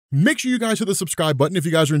Make sure you guys hit the subscribe button if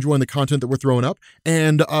you guys are enjoying the content that we're throwing up.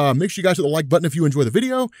 And make sure you guys hit the like button if you enjoy the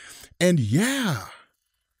video. And yeah,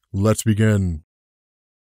 let's begin.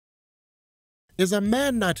 Is a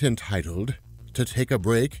man not entitled to take a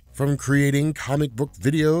break from creating comic book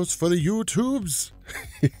videos for the YouTubes?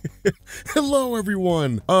 Hello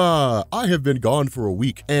everyone. I have been gone for a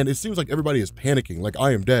week and it seems like everybody is panicking like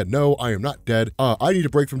I am dead. No, I am not dead. I need a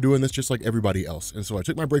break from doing this just like everybody else. And so I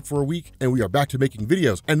took my break for a week and we are back to making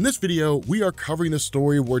videos. And in this video, we are covering the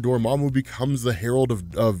story where Dormammu becomes the Herald of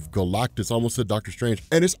Galactus. I almost said Doctor Strange.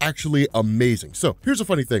 And it's actually amazing. So here's a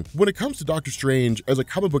funny thing. When it comes to Doctor Strange as a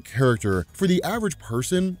comic book character, for the average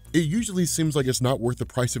person, it usually seems like it's not worth the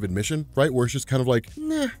price of admission, right? Where it's just kind of like,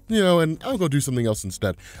 nah, and I'll go do something else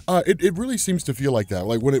instead. It really seems to feel like that,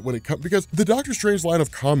 like when it comes, because the Doctor Strange line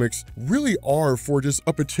of comics really are for just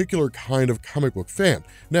a particular kind of comic book fan.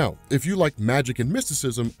 Now, if you like magic and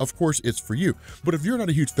mysticism, of course it's for you. But if you're not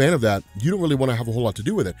a huge fan of that, you don't really want to have a whole lot to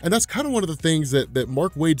do with it. And that's kind of one of the things that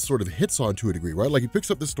Mark Waid sort of hits on to a degree, right? Like he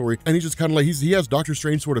picks up the story and he's just kind of like, he has Doctor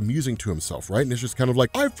Strange sort of musing to himself, right? And it's just kind of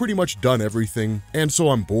like, I've pretty much done everything, and so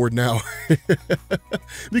I'm bored now.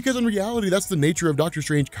 Because in reality, that's the nature of Doctor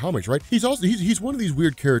Strange comics, right? He's one of these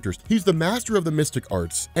weird characters. He's the master of the mystic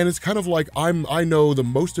arts, and it's kind of like I know the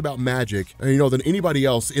most about magic, than anybody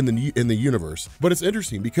else in the universe. But it's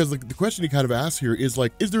interesting because the question he kind of asks here is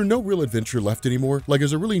like, is there no real adventure left anymore? Like,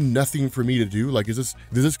 is there really nothing for me to do? Like, is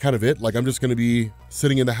this kind of it? Like, I'm just going to be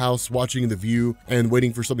sitting in the house watching The View and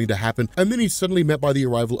waiting for something to happen. And then he's suddenly met by the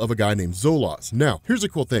arrival of a guy named Zolaz. Now, here's the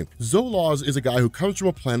cool thing. Zolaz is a guy who comes from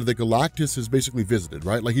a planet that Galactus has basically visited,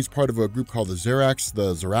 right? Like he's part of a group called the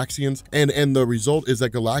Zeraxians, and the result is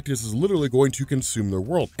that Galactus is literally going to consume their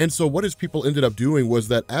world. And so what his people ended up doing was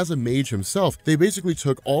that as a mage himself, they basically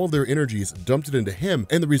took all of their energies, dumped it into him,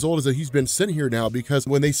 and the result is that he's been sent here now because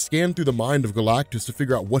when they scanned through the mind of Galactus to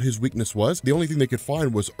figure out what his weakness was, the only thing they could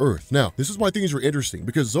find was Earth. Now, this is why things are interesting,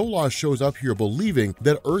 because Zolaz shows up here believing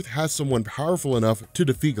that Earth has someone powerful enough to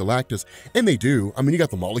defeat Galactus, and they do. I mean, you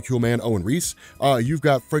got the Molecule Man, Owen Reese, you've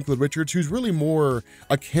got Franklin Richards, who's really more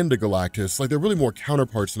akin to Galactus. Like, they're really more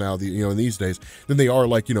counterparts now, in these days, than they are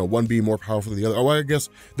like, one being more powerful than the other. Oh, I guess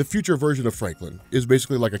the future version of Franklin is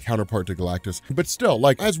basically like a counterpart to Galactus. But still,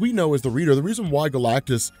 like, as we know as the reader, the reason why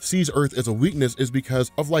Galactus sees Earth as a weakness is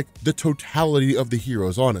because of like the totality of the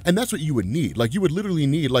heroes on it. And that's what you would need. Like, you would literally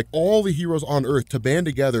need like all the heroes on Earth to band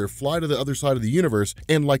together, fly to the other side of the universe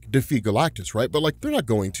and like defeat Galactus, right? But like, they're not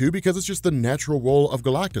going to, because it's just the natural role of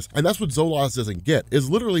Galactus. And that's what Zolaz doesn't get, is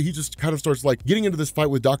literally he just kind of starts like getting into this fight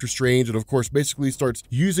with Doctor Strange, and of course basically starts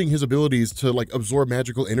using his abilities to like absorb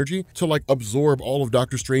magical energy, to like absorb all of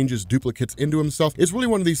Doctor Strange's duplicates into himself. It's really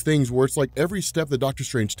one of these things where it's like every step that Doctor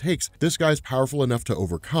Strange takes, this guy's powerful enough to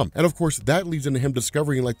overcome. And of course that leads into him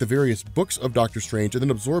discovering like the various books of Doctor Strange and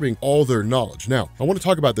then absorbing all their knowledge. Now, I want to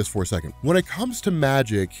talk about this for a second. When it comes to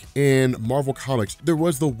magic in Marvel Comics, there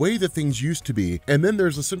was the way that things used to be, and then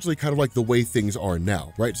there's essentially kind of like the way things are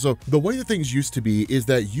now, right? So the way that things used to be is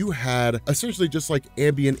that you had essentially just like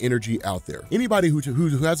ambient energy out there. Anybody who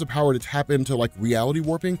has the power to tap into like reality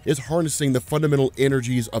warping is harnessing the fundamental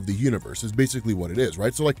energies of the universe, is basically what it is,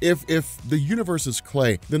 right? So like if the universe is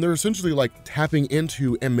clay, then they're essentially like tapping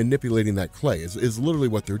into and manipulating that clay is literally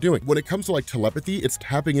what they're doing. When it comes to like telepathy, it's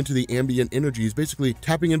tapping into the ambient energies, basically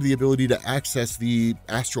tapping into the ability to access the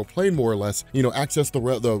astral plane, more or less, access the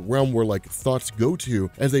realm where like thoughts go to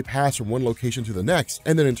as they pass from one location to the next,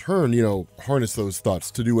 and then in turn, harness those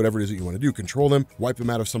thoughts to do whatever it is that you want to do, control them, wipe them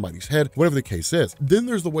out of somebody's head, whatever the case is. Then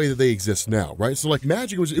there's the way that they exist now, right? So like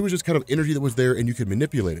magic it was just kind of energy that was there and you could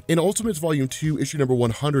manipulate it. In Ultimates Volume 2, issue number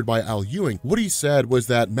 100 by Al Ewing, what he said was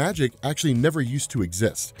that magic actually never used to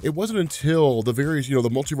exist. It wasn't until the various, the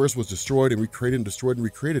multiverse was destroyed and recreated and destroyed and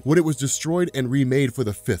recreated, when it was destroyed and remade for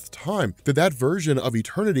the 5th time, that version of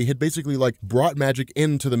eternity had basically like brought magic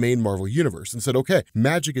into the main Marvel universe and said, okay,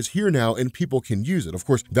 magic is here now and people can use it. Of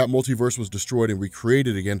course, that multiverse was destroyed and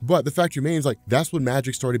recreated again, but the fact remains, like, that's when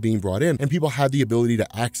magic started being brought in and people had the ability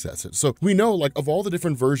to access it. So we know, like, of all the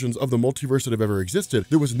different versions of the multiverse that have ever existed,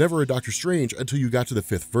 there was never a Doctor Strange until you got to the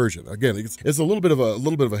 5th version. Again, it's a little bit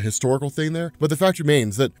of a historical thing there, but the fact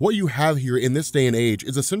remains that what you have here in this day and age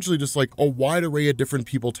is essentially just like a wide array of different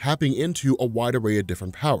people tapping into a wide array of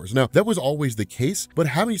different powers. Now, that was always the case, but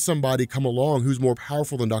having somebody come along who's more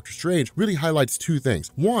powerful than Doctor Strange really highlights two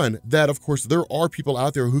things. One, that of course there are people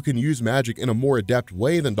out there who can use magic in a more adept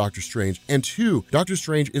way than Doctor Strange, and two, Doctor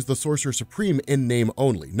Strange is the Sorcerer Supreme in name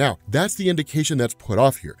only. Now, that that's the indication that's put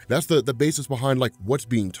off here. That's the basis behind like what's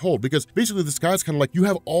being told, because basically this guy's kind of like, you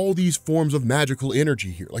have all these forms of magical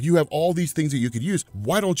energy here. Like you have all these things that you could use.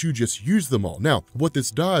 Why don't you just use them all? Now, what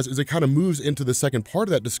this does is it kind of moves into the second part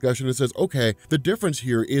of that discussion and says, okay, the difference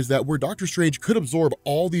here is that where Doctor Strange could absorb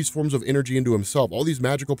all these forms of energy into himself, all these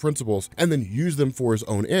magical principles, and then use them for his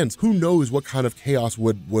own ends, who knows what kind of chaos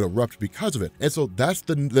would erupt because of it. And so that's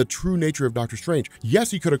the true nature of Doctor Strange.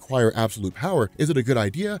 Yes, he could acquire absolute power. Is it a good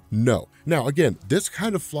idea? No. Now, again, this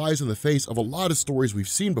kind of flies in the face of a lot of stories we've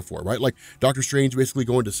seen before, right? Like Doctor Strange basically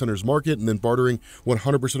going to Sinner's Market and then bartering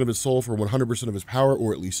 100% of his soul for 100% of his power,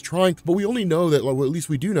 or at least trying. But we only know that, well, at least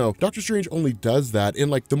we do know, Doctor Strange only does that in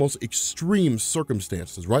like the most extreme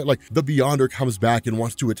circumstances, right? Like the Beyonder comes back and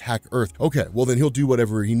wants to attack Earth. Okay, well then he'll do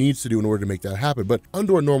whatever he needs to do in order to make that happen. But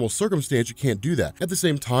under a normal circumstance, you can't do that. At the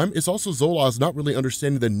same time, it's also Zolaz not really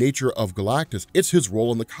understanding the nature of Galactus. It's his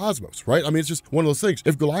role in the cosmos, right? I mean, it's just one of those things.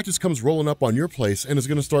 If Galactus comes rolling up on your place and is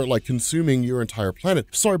going to start like consuming your entire planet,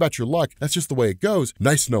 sorry about your luck. That's just the way it goes.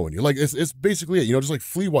 Nice knowing you. Like it's basically it, you know, just like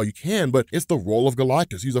flee while you can, but it's the role of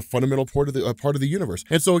Galactus. He's a fundamental part of the universe.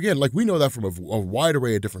 And so again, like we know that from a wide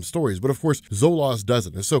array of different stories, but of course Zolaz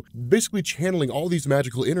doesn't. And so basically channeling all these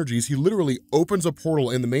magical energies, he literally opens a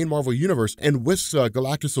portal in the main Marvel universe and whisks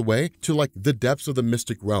Galactus away to like the depths of the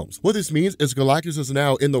mystic realms. What this means is Galactus is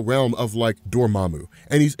now in the realm of like Dormammu,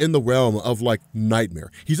 and he's in the realm of like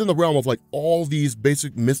Nightmare. He's in the realm of like all these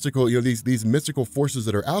basic mystical, you know, these mystical forces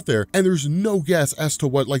that are out there, and there's no guess as to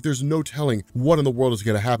what, like there's no telling what in the world is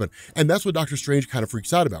going to happen. And that's what Doctor Strange kind of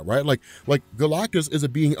freaks out about, right? Like Galactus is a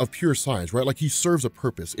being of pure science, right? Like he serves a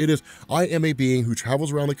purpose. It is, I am a being who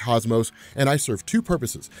travels around the cosmos, and I serve two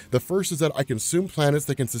purposes. The first is that I consume planets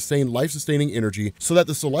that can sustain life-sustaining energy so that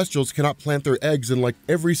the Celestials cannot plant their eggs in like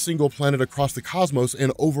every single planet across the cosmos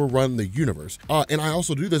and overrun the universe. And I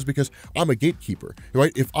also do this because I'm a gatekeeper,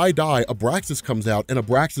 right? If I die, Abraxas comes out, and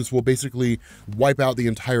Abraxas will basically wipe out the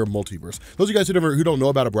entire multiverse. Those of you guys who don't know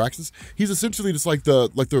about Abraxas, he's essentially just like the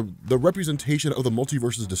representation of the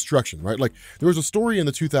multiverse's destruction, right? Like there was a story in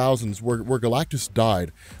the 2000s where Galactus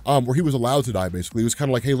died, where he was allowed to die. Basically, it was kind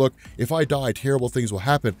of like, hey, look, if I die, terrible things will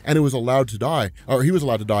happen, and it was allowed to die, or he was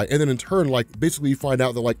allowed to die, and then in turn, like basically you find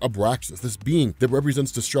out that like Abraxas, this being that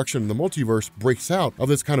represents destruction in the multiverse, breaks out of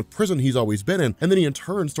this kind of prison he's always been in, and then he in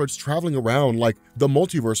turn starts traveling around like the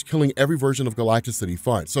multiverse, killing every version of Galactus that he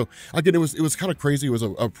finds. So again, it was kind of crazy. It was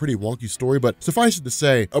a pretty wonky story, but suffice it to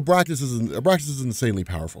say, Abraxas is insanely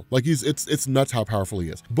powerful. Like it's nuts how powerful he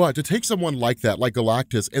is. But to take someone like that, like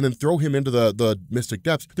Galactus, and then throw him into the mystic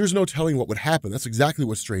depths, there's no telling what would happen. That's exactly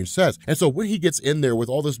what Strange says. And so when he gets in there with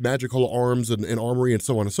all this magical arms and armory and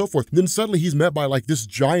so on and so forth, then suddenly he's met by like this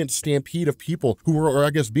giant stampede of people who are, or I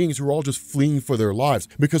guess beings who are all just fleeing for their lives,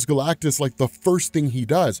 because Galactus, like the first thing he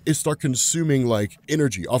does is start consuming like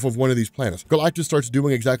energy off of one of these planets. Galactus starts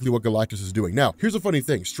doing exactly what Galactus is doing. Now, here's a funny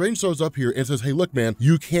thing. Strange shows up here and says, hey, look, man,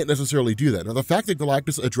 you can't necessarily do that. Now, the fact that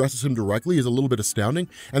Galactus addresses him directly is a little bit astounding,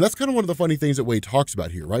 and that's kind of one of the funny things that Wade talks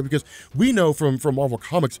about here, right? Because we know from Marvel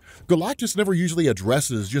Comics, Galactus never usually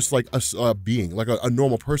addresses just like a being, like a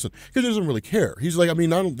normal person, because he doesn't really care. He's like, I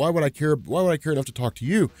mean, why would I care enough to talk to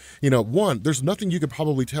you? You know, one, there's nothing you could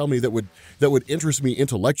probably tell me that would interest me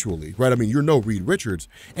intellectually, right? I mean, you're no Reed Richards.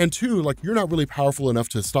 And two, like, you're not really powerful enough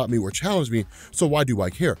to stop me or challenge me, so why do I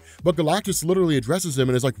care? But Galactus literally addresses him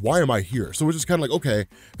and is like, why am I here? So it's just kind of like, okay,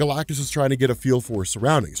 Galactus is trying to get a feel for his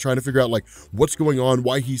surroundings, trying to figure out like what's going on,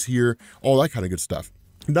 why he's here, all that kind of good stuff.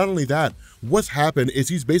 Not only that, what's happened is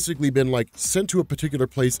he's basically been like sent to a particular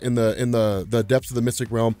place in the depths of the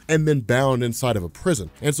mystic realm and then bound inside of a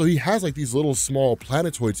prison. And so he has like these little small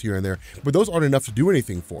planetoids here and there, but those aren't enough to do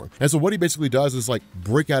anything for him. And so what he basically does is like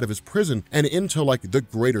break out of his prison and into like the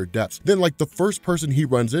greater depths. Then like the first person he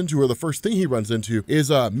runs into, or the first thing he runs into,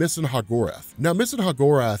 is Missin Hagorath. Now Missin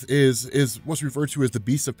Hagorath is what's referred to as the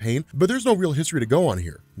Beast of Pain, but there's no real history to go on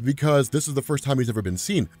here because this is the first time he's ever been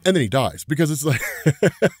seen. And then he dies because it's like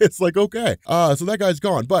it's like, okay, so that guy's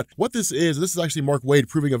gone. But what this is actually Mark Waid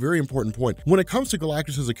proving a very important point. When it comes to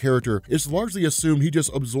Galactus as a character, it's largely assumed he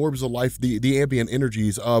just absorbs the ambient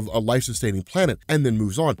energies of a life-sustaining planet and then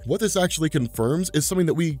moves on. What this actually confirms is something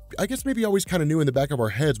that we, I guess, maybe always kind of knew in the back of our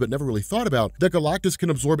heads, but never really thought about, that Galactus can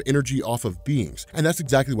absorb energy off of beings. And that's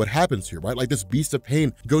exactly what happens here, right? Like this Beast of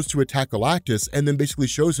Pain goes to attack Galactus and then basically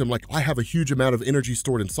shows him like, I have a huge amount of energy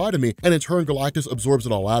stored inside of me, and in turn Galactus absorbs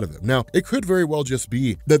it all out of him. Now, it could very well just be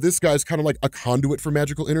that this guy's kind of like a conduit for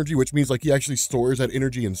magical energy, which means like he actually stores that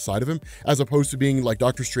energy inside of him, as opposed to being like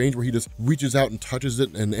Doctor Strange, where he just reaches out and touches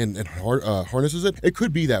it and harnesses it. It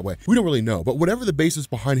could be that way. We don't really know, but whatever the basis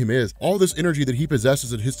behind him is, all this energy that he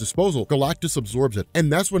possesses at his disposal, Galactus absorbs it.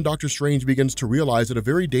 And that's when Doctor Strange begins to realize that a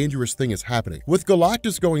very dangerous thing is happening. With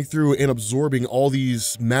Galactus going through and absorbing all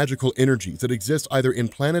these magical energies that exist either in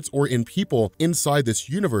planets or in people inside this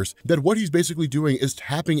universe, that what he's basically doing is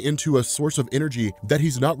tapping into a source of energy that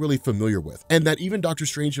he's not really familiar with, and that even Doctor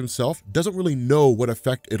Strange himself doesn't really know what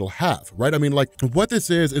effect it'll have, right? I mean, like, what this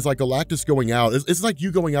is like Galactus going out, it's like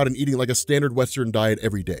you going out and eating like a standard Western diet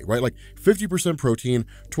every day, right? Like 50% protein,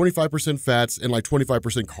 25% fats, and like 25%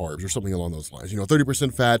 carbs or something along those lines,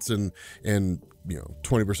 30% fats and 20%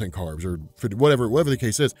 carbs or 50, whatever the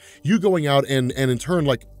case is. You going out and in turn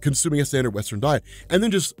like consuming a standard Western diet, and then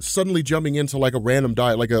just suddenly jumping into like a random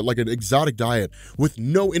diet, like an exotic diet with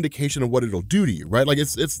no indication of what it'll do to you, right? Like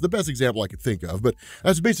it's the best example I could think of, but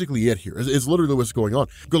that's basically it here. It's literally what's going on.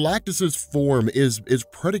 Galactus's form is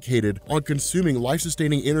predicated on consuming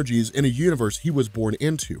life-sustaining energies in a universe he was born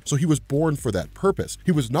into. So he was born for that purpose.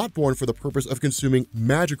 He was not born for the purpose of consuming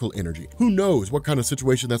magical energy. Who knows what kind of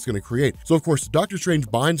situation that's going to create? So of course, Doctor Strange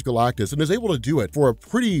binds Galactus and is able to do it for a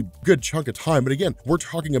pretty good chunk of time. But again, we're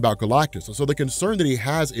talking about Galactus. So the concern that he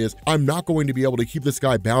has is, I'm not going to be able to keep this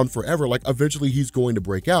guy bound forever. Like eventually he's going to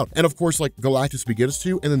break out. And of course, like Galactus begins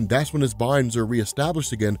to, and then that's when his binds are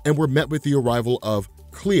reestablished again. And we're met with the arrival of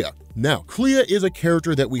Clea. Now, Clea is a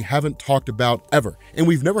character that we haven't talked about ever, and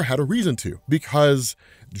we've never had a reason to, because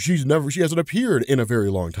she hasn't appeared in a very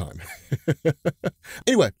long time.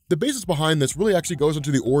 Anyway, the basis behind this really actually goes into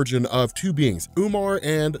the origin of two beings, Umar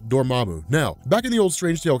and Dormammu. Now, back in the old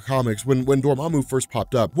Strange Tale comics, when Dormammu first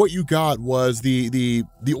popped up, what you got was the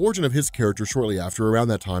origin of his character shortly after, around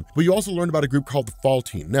that time, but you also learned about a group called the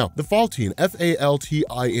Faltine. Now, the Faltine,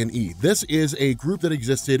 F-A-L-T-I-N-E, this is a group that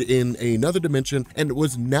existed in another dimension and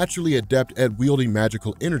was naturally adept at wielding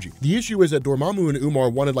magical energy. The issue is that Dormammu and Umar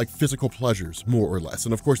wanted like physical pleasures, more or less,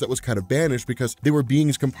 and of course that was kind of banished because they were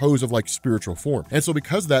beings composed of like spiritual form. And so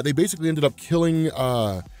because of that, they basically ended up killing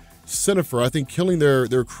Cenifer, I think, killing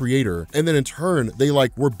their creator, and then in turn they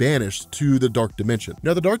like were banished to the Dark Dimension.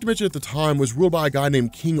 Now the Dark Dimension at the time was ruled by a guy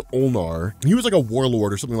named King Ulnar. He was like a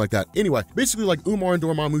warlord or something like that. Anyway, basically like Umar and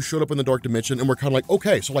Dormammu showed up in the Dark Dimension and were kind of like,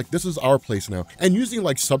 okay, so like this is our place now. And using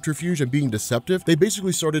like subterfuge and being deceptive, they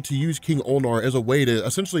basically started to use King Ulnar as a way to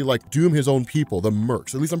essentially like doom his own people, the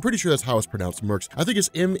Mercs. At least I'm pretty sure that's how it's pronounced, Mercs. I think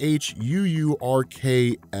it's M-H-U-U-R-K-S,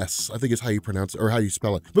 I think is how you pronounce it, or how you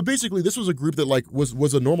spell it. But basically this was a group that like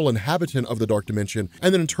was a normal inhabitant of the Dark Dimension,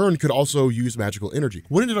 and then in turn could also use magical energy.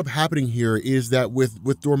 What ended up happening here is that with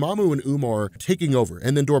Dormammu and Umar taking over,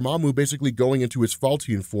 and then Dormammu basically going into his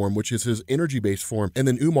Faltine form, which is his energy-based form, and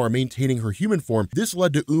then Umar maintaining her human form, this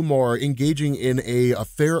led to Umar engaging in a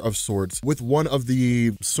affair of sorts with one of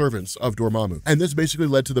the servants of Dormammu, and this basically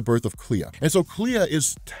led to the birth of Clea. And so Clea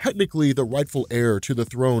is technically the rightful heir to the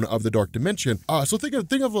throne of the Dark Dimension. So think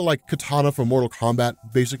of like Katana from Mortal Kombat,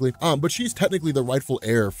 basically. But she's technically the rightful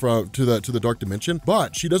heir to the Dark Dimension,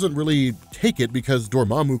 but she doesn't really take it because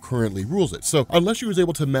Dormammu currently rules it. So unless she was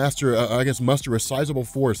able to muster a sizable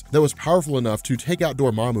force that was powerful enough to take out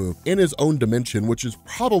Dormammu in his own dimension, which is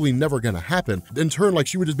probably never going to happen, in turn, like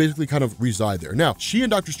she would just basically kind of reside there. Now, she and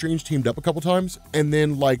Doctor Strange teamed up a couple times, and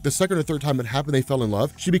then like the second or third time it happened, they fell in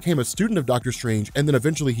love. She became a student of Doctor Strange, and then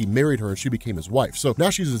eventually he married her and she became his wife. So now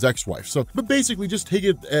she's his ex-wife. So, but basically just take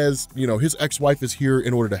it as, his ex-wife is here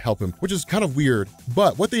in order to help him, which is kind of weird.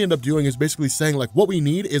 But what they end up doing is basically saying like, what we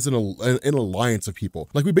need is an alliance of people.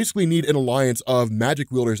 Like we basically need an alliance of magic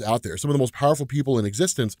wielders out there, some of the most powerful people in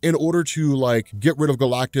existence, in order to like get rid of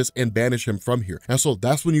Galactus and banish him from here. And so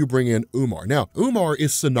that's when you bring in Umar. Now, Umar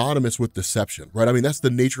is synonymous with deception, right? I mean, that's the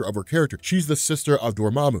nature of her character. She's the sister of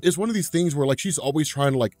Dormammu. It's one of these things where like she's always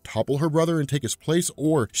trying to like topple her brother and take his place,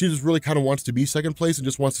 or she just really kind of wants to be second place and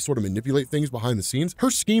just wants to sort of manipulate things behind the scenes. Her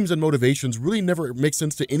schemes and motivations really never make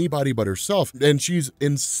sense to anybody but herself, and she's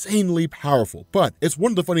insanely powerful. But it's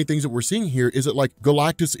one of the funny things that we're seeing here is that like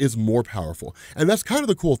Galactus is more powerful, and that's kind of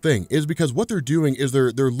the cool thing, is because what they're doing is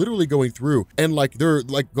they're literally going through and like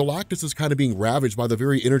Galactus is kind of being ravaged by the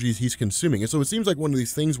very energies he's consuming. And so it seems like one of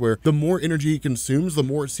these things where the more energy he consumes, the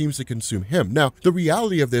more it seems to consume him. Now, the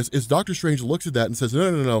reality of this is Doctor Strange looks at that and says,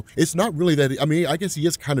 no, it's not really that. I mean, I guess he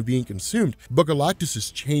is kind of being consumed, but Galactus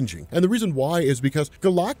is changing. And the reason why is because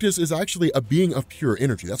Galactus is actually a being of pure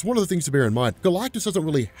energy. That's one of the things to bear in mind. Galactus doesn't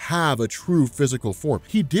really have a true physical form.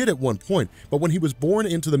 He did at one point, but when he was born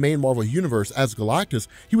into the main Marvel universe as Galactus,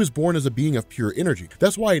 he was born as a being of pure energy.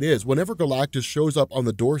 That's why it is, whenever Galactus shows up on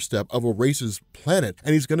the doorstep of a race's planet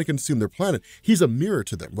and he's going to consume their planet, he's a mirror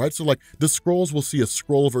to them, right? So like the Skrulls will see a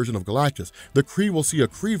Skrull version of Galactus, the Kree will see a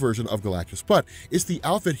Kree version of Galactus, but it's the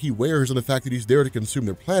outfit he wears and the fact that he's there to consume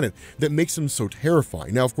their planet that makes him so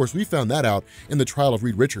terrifying. Now, of course, we found that out in the trial of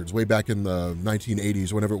Reed Richards way back in the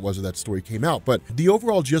 1980s, whenever it was that story came out. But the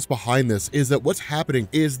overall gist behind this is that what's happening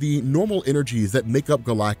is the normal energies that make up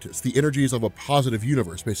Galactus, the energies of a positive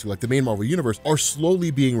universe, basically like the main Marvel universe, are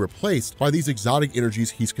slowly being replaced by these exotic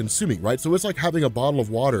energies he's consuming, right? So it's like having a bottle of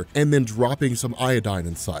water and then dropping some iodine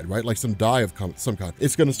inside, right? Like some dye of some kind.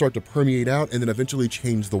 It's going to start to permeate out and then eventually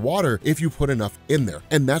change the water if you put enough in there.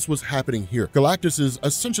 And that's what's happening here. Galactus is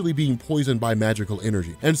essentially being poisoned by magical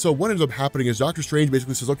energy. And so what ends up happening is Doctor Strange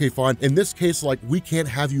basically says, okay, fine. In this case, like, we can't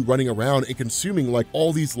have you running around and consuming like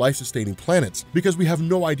all these life-sustaining planets because we have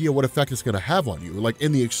no idea what effect it's going to have on you, like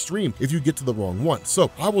in the extreme, if you get to the wrong one.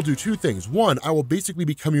 So I will do two things. One, I will basically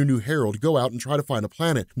become your new Herald, go out and try to find a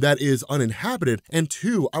planet that is uninhabited. And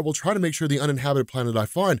two, I will try to make sure the uninhabited planet I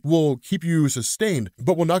find will keep you sustained,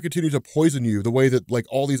 but will not continue to poison you the way that like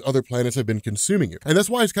all these other planets have been consuming you. And that's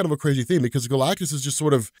why it's kind of a crazy thing, because Galactus is just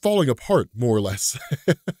sort of falling apart, more or less.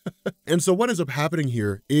 And so what ends up happening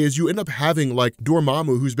here is you end up having like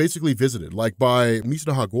Dormammu, who's basically visited like by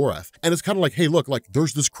Misnaha Gorath. And it's kind of like, hey, look, like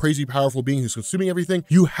there's this crazy powerful being who's consuming everything.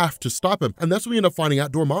 You have to stop him. And that's when we end up finding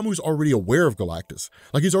out Dormammu's already aware of Galactus.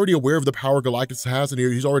 Like he's already aware of the power Galactus has, and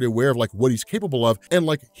he's already aware of like what he's capable of. And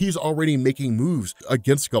like he's already making moves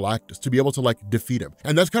against Galactus to be able to like defeat him.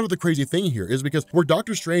 And that's kind of the crazy thing here, is because where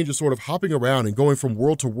Doctor Strange is sort of hopping around and going from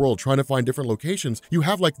world to world trying to find different locations, you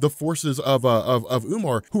have like the forces of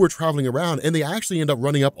Umar who are traveling around, and they actually end up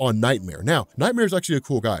running up on Nightmare. Now, Nightmare is actually a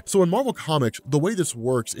cool guy. So in Marvel Comics, the way this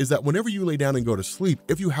works is that whenever you lay down and go to sleep,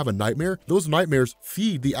 if you have a nightmare, those nightmares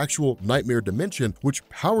feed the actual nightmare dimension, which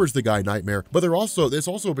powers the guy Nightmare, but there's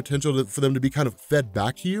also a potential for them to be kind of fed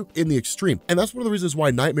back to you in the extreme. And that's one of the reasons why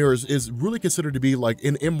Nightmare is really considered to be like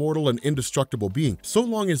an immortal and indestructible being. So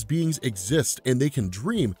long as beings exist and they can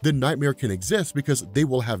dream, then Nightmare can exist because they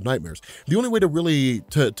will have nightmares. The only way to really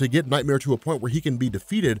to get Nightmare to a point where he can be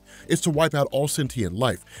defeated is to wipe out all sentient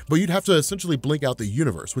life. But you'd have to essentially blink out the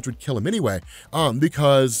universe, which would kill him anyway,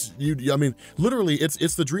 because I mean, literally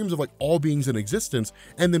it's the dreams of like all beings in existence,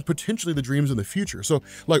 and then potentially the dreams in the future. So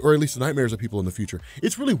like, or at least the nightmares of people in the future.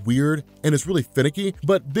 It's really weird and it's really finicky,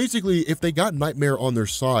 but basically if they got Nightmare on their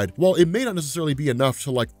side, well, it may not necessarily be enough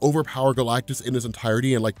to like overpower Galactus in his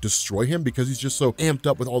entirety and like destroy him because he's just so amped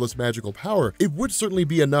up with all this magical power. It would certainly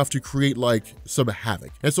be enough to create like some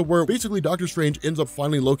havoc. And so where basically Doctor Strange ends up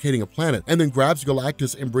finally locating a planet and then grabs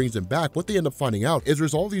Galactus and brings him back, what they end up finding out is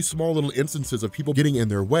there's all these small little instances of people getting in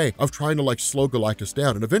their way of trying to like slow Galactus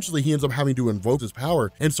down. And eventually he ends up having to invoke his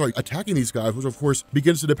power and start attacking these guys, which of course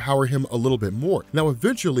begins to depower him a little bit more. Now,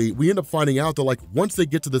 eventually we end up finding out that like once they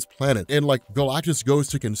get to this planet and like Galactus goes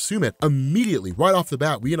to consume it, immediately right off the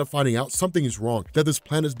bat, we end up finding out something is wrong, that this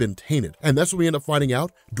planet has been tainted. And that's when we end up finding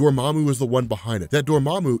out Dormammu is the one behind it, that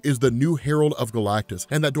Dormammu is the new Herald of Galactus,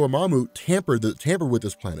 and that Dormammu tampered with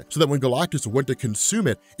this planet so that when Galactus went to consume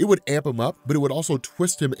it, it would amp him up, but it would also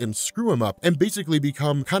twist him and screw him up and basically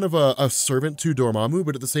become kind of a servant to Dormammu,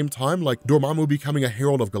 but at the same time, like Dormammu becoming a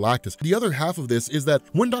Herald of Galactus. The other half of this is that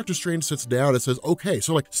when Doctor Strange sits down and says, okay,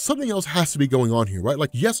 so like something else has to be going on here, right?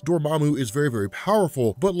 Like, yes, Dormammu is very, very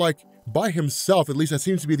powerful, but like by himself, at least that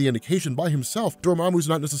seems to be the indication, by himself, Dormammu's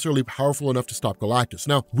not necessarily powerful enough to stop Galactus.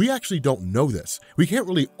 Now, we actually don't know this. We can't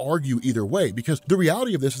really argue either way, because the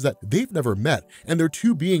reality of this is that they've never met, and they're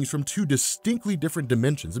two beings from two distinctly different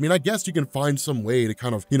dimensions. I mean, I guess you can find some way to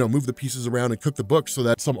kind of, move the pieces around and cook the books so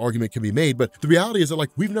that some argument can be made, but the reality is that, like,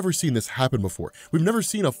 we've never seen this happen before. We've never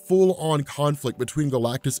seen a full-on conflict between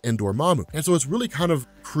Galactus and Dormammu, and so it's really kind of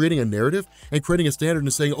creating a narrative and creating a standard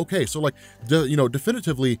and saying, okay, so like,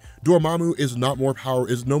 definitively, Dormammu is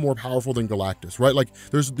no more powerful than Galactus, right? Like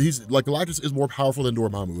Galactus is more powerful than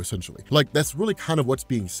Dormammu, essentially. Like, that's really kind of what's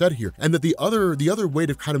being said here. And that the other way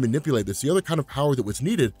to kind of manipulate this, the other kind of power that was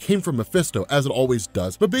needed came from Mephisto, as it always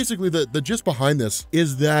does. But basically the gist behind this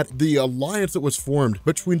is that the alliance that was formed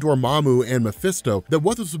between Dormammu and Mephisto, that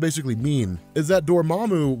what this would basically mean is that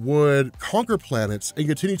Dormammu would conquer planets and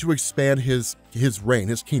continue to expand his reign,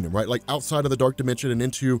 his kingdom, right? Like outside of the dark dimension and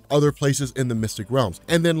into other places in the mystic realms.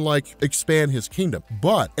 And then like expand his kingdom.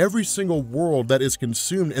 But every single world that is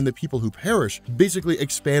consumed and the people who perish basically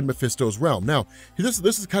expand Mephisto's realm. Now, this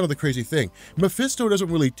is kind of the crazy thing. Mephisto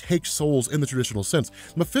doesn't really take souls in the traditional sense.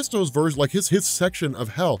 Mephisto's version, like his section of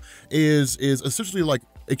hell is essentially like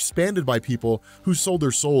expanded by people who sold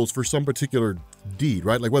their souls for some particular deed,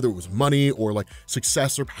 right? Like whether it was money or like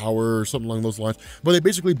success or power or something along those lines. But they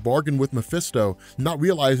basically bargained with Mephisto, not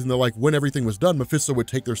realizing that like when everything was done, Mephisto would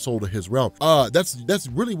take their soul to his realm. That's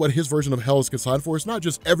really what his version of hell is consigned for. It's not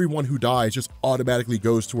just everyone who dies just automatically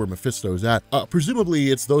goes to where Mephisto's at. Presumably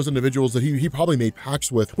it's those individuals that he probably made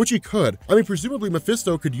pacts with, which he could. I mean, presumably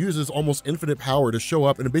Mephisto could use his almost infinite power to show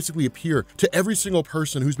up and basically appear to every single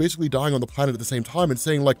person who's basically dying on the planet at the same time and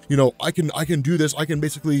saying like, you know, I can do this. I can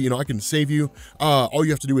basically, you know, I can save you. All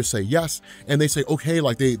you have to do is say yes. And they say, okay,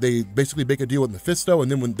 like they basically make a deal with Mephisto. And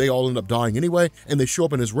then when they all end up dying anyway, and they show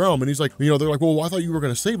up in his realm and he's like, you know, they're like, well, I thought you were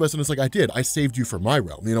going to save us. And it's like, I did. I saved you for my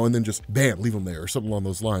realm, you know, and then just bam, leave him there or something along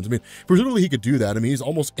those lines. I mean, presumably he could do that. I mean, he's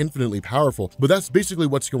almost infinitely powerful, but that's basically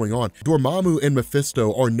what's going on. Dormammu and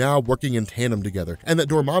Mephisto are now working in tandem together. And that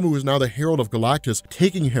Dormammu is now the Herald of Galactus,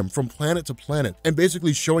 taking him from planet to planet and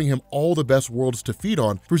basically showing him all the best worlds to feed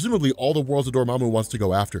on, presumably all the worlds that Dormammu wants to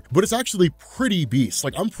go after. But it's actually pretty beast.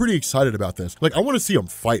 Like, I'm pretty excited about this. Like, I want to see them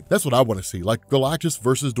fight. That's what I want to see, like Galactus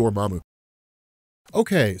versus Dormammu.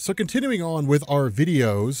 Okay, so continuing on with our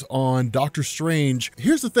videos on Doctor Strange,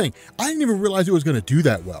 here's the thing. I didn't even realize it was going to do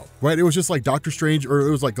that well, right? It was just like Doctor Strange, or it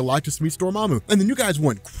was like Galactus meets Dormammu. And then you guys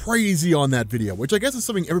went crazy on that video, which I guess is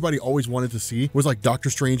something everybody always wanted to see, was like Doctor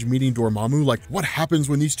Strange meeting Dormammu. Like, what happens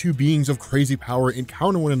when these two beings of crazy power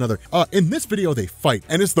encounter one another? In this video, they fight,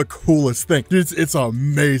 and it's the coolest thing. It's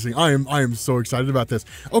amazing. I am so excited about this.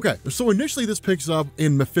 Okay, so initially this picks up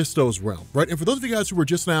in Mephisto's realm, right? And for those of you guys who were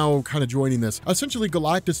just now kind of joining this, essentially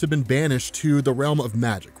Galactus had been banished to the realm of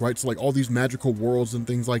magic, right? So like all these magical worlds and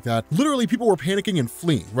things like that. Literally people were panicking and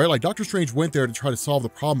fleeing, right? Like Doctor Strange went there to try to solve the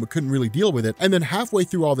problem, but couldn't really deal with it. And then halfway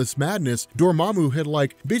through all this madness, Dormammu had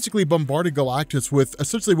like basically bombarded Galactus with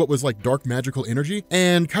essentially what was like dark magical energy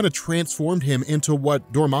and kind of transformed him into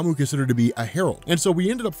what Dormammu considered to be a herald. And so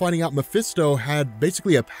we ended up finding out Mephisto had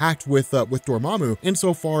basically a pact with Dormammu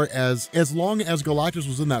insofar as long as Galactus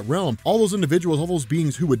was in that realm, all those individuals, all those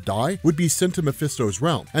beings who would die would be sent to Mephisto's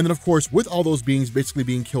realm. And then of course, with all those beings basically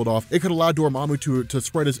being killed off, it could allow Dormammu to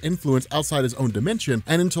spread his influence outside his own dimension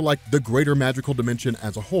and into like the greater magical dimension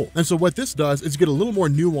as a whole. And so what this does is get a little more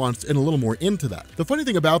nuanced and a little more into that. The funny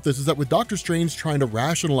thing about this is that with Doctor Strange trying to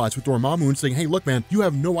rationalize with Dormammu and saying, hey, look, man, you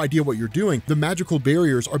have no idea what you're doing. The magical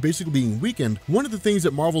barriers are basically being weakened. One of the things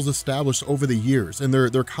that Marvel's established over the years in their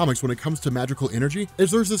comics when it comes to magical energy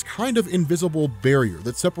is there's this kind of invisible barrier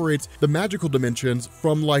that separates the magical dimensions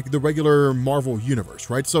from like the regular Marvel universe,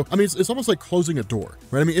 right? So, I mean, it's almost like closing a door,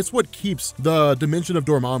 right? I mean, it's what keeps the dimension of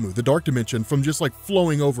Dormammu, the dark dimension, from just like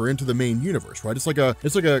flowing over into the main universe, right? It's like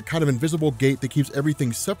a kind of invisible gate that keeps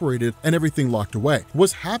everything separated and everything locked away.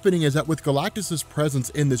 What's happening is that with Galactus's presence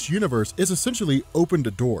in this universe, it's essentially opened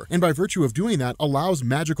a door. And by virtue of doing that, allows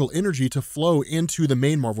magical energy to flow into the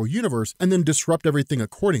main Marvel universe and then disrupt everything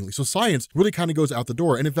accordingly. So science really kind of goes out the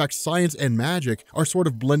door. And in fact, science and magic are sort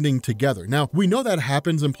of blending together. Now, we know that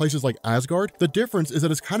happens in places like Asgard. The difference is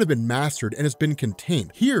that it's kind of been mastered and it's been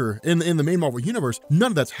contained. Here in the main Marvel universe,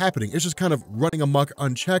 none of that's happening. It's just kind of running amok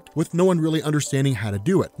unchecked with no one really understanding how to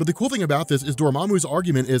do it. But the cool thing about this is Dormammu's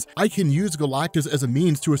argument is I can use Galactus as a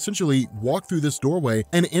means to essentially walk through this doorway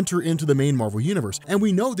and enter into the main Marvel universe. And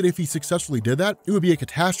we know that if he successfully did that, it would be a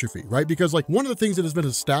catastrophe, right? Because like one of the things that has been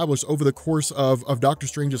established over the course of Doctor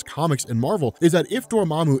Strange's comics in Marvel is that if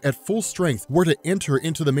Dormammu at full strength were to enter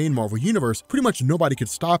into the main Marvel universe, pretty much nobody could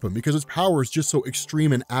stop him because his power is just so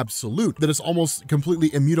extreme and absolute that it's almost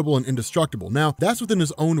completely immutable and indestructible. Now, that's within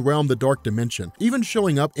his own realm, the dark dimension. Even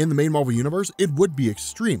showing up in the main Marvel universe, it would be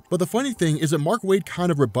extreme. But the funny thing is that Mark Waid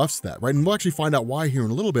kind of rebuffs that, right? And we'll actually find out why here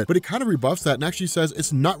in a little bit, but it kind of rebuffs that and actually says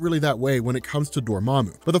it's not really that way when it comes to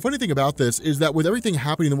Dormammu. But the funny thing about this is that with everything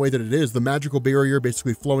happening the way that it is, the magical barrier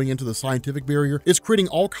basically flowing into the scientific barrier, is creating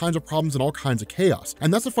all kinds of problems and all kinds of chaos.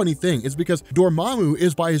 And that's the funny thing is because Dormammu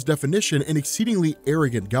is by his definition an exceedingly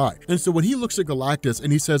arrogant guy. And so when he looks at Galactus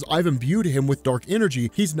and he says, I've imbued him with dark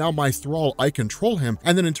energy, he's now my thrall, I control him,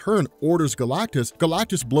 and then in turn orders Galactus,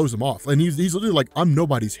 Galactus blows him off. And he's literally like, I'm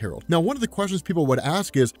nobody's herald. Now, one of the questions people would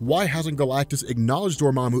ask is, why hasn't Galactus acknowledged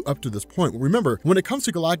Dormammu up to this point? Well, remember, when it comes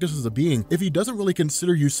to Galactus as a being, if he doesn't really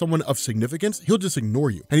consider you someone of significance, he'll just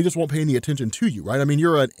ignore you and he just won't pay any attention to you, right? I mean,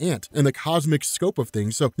 you're an ant in the cosmic scope of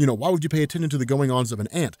things. So, why would you pay attention to the going-ons of an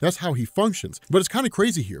ant? That's how he functions. But it's kind of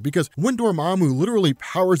crazy here because when Dormammu literally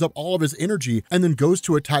powers up all of his energy energy and then goes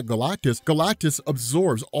to attack Galactus, Galactus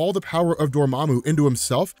absorbs all the power of Dormammu into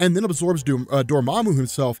himself and then absorbs Dormammu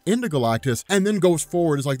himself into Galactus and then goes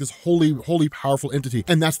forward as like this holy powerful entity.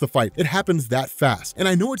 And that's the fight. It happens that fast. And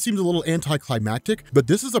I know it seems a little anticlimactic, but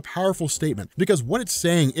this is a powerful statement because what it's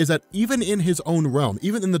saying is that even in his own realm,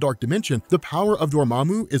 even in the Dark Dimension, the power of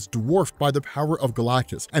Dormammu is dwarfed by the power of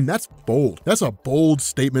Galactus. And that's bold. That's a bold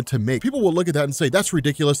statement to make. People will look at that and say, that's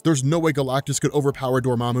ridiculous. There's no way Galactus could overpower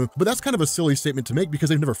Dormammu. But that's kind of a silly statement to make because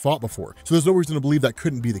they've never fought before. So there's no reason to believe that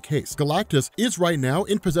couldn't be the case. Galactus is right now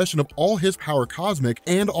in possession of all his power cosmic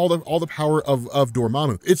and all the power of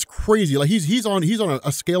Dormammu. It's crazy. Like he's on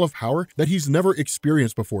a scale of power that he's never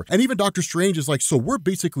experienced before. And even Doctor Strange is like, so we're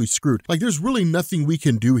basically screwed. Like there's really nothing we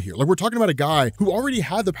can do here. Like we're talking about a guy who already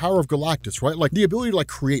had the power of Galactus, right? Like the ability to like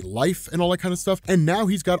create life and all that kind of stuff. And now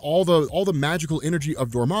he's got all the magical energy of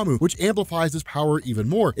Dormammu, which amplifies his power even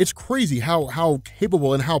more. It's crazy how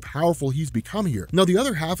capable and how powerful he's become here. Now the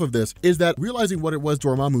other half of this is that realizing what it was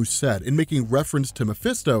Dormammu said and making reference to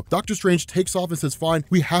Mephisto, Doctor Strange takes off and says, fine,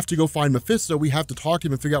 we have to go find Mephisto. We have to talk to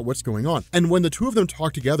him and figure out what's going on. And when the two of them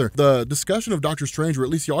talk together, the discussion of Doctor Strange, or at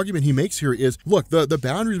least the argument he makes here is, look, the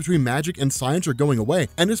boundaries between magic and science are going away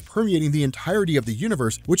and it's permeating the entirety of the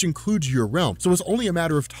universe, which includes your realm. So it's only a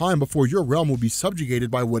matter of time before your realm will be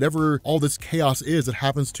subjugated by whatever all this chaos is that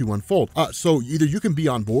happens to unfold. So either you can be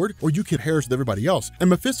on board or you can perish with everybody else. And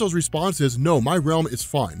Mephisto's response is, no, my realm is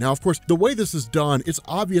fine. Now, of course, the way this is done, it's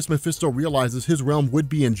obvious Mephisto realizes his realm would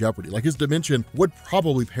be in jeopardy, like his dimension would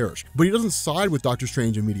probably perish, but he doesn't side with Doctor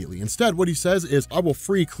Strange immediately. Instead, what he says is, I will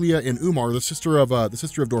free Clea and Umar, the sister of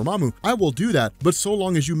Dormammu. I will do that, but so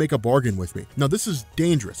long as you make a bargain with me. Now, this is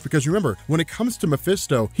dangerous because remember, when it comes to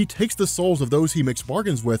Mephisto, he takes the souls of those he makes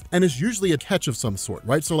bargains with, and it's usually a catch of some sort,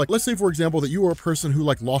 right? So like, let's say for example, that you were a person who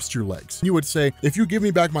like lost your legs. You would say, if you give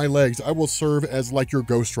me back my legs, I will serve as like your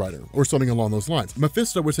Ghost Rider or something along those lines.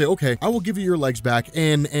 Mephisto would say, okay, I will give you your legs back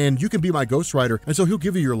and you can be my Ghost Rider. And so he'll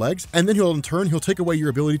give you your legs and then he'll in turn, he'll take away your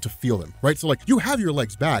ability to feel them, right? So like you have your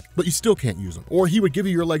legs back, but you still can't use them. Or he would give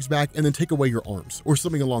you your legs back and then take away your arms or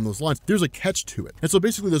something along those lines. There's a catch to it. And so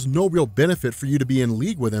basically there's no real benefit for you to be in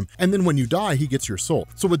league with him. And then when you die, he gets your soul.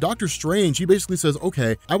 So with Doctor Strange, he basically says,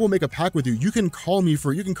 okay, I will make a pact with you. You can call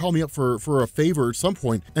me up for a favor at some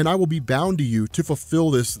point, and I will be bound to you to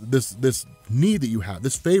fulfill this need that you have,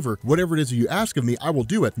 this favor, whatever it is that you ask of me, I will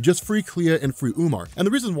do it. Just free Clea and free Umar. And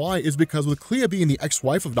the reason why is because with Clea being the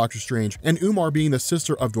ex-wife of Doctor Strange and Umar being the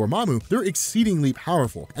sister of Dormammu, they're exceedingly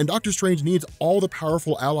powerful. And Doctor Strange needs all the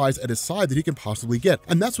powerful allies at his side that he can possibly get.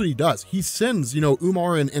 And that's what he does. He sends,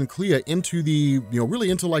 Umar and Clea into the, really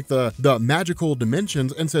into like the magical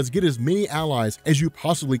dimensions and says, get as many allies as you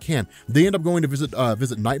possibly can. They end up going to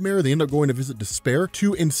visit Nightmare. They end up going to visit Despair,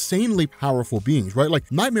 two insanely powerful beings, right?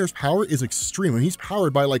 Like Nightmare's power is extreme and he's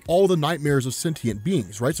powered by like all the nightmares of sentient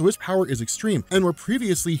beings, right? So his power is extreme. And where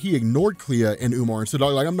previously he ignored Clea and Umar and said,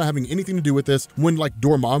 like, I'm not having anything to do with this. When like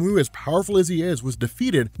Dormammu, as powerful as he is, was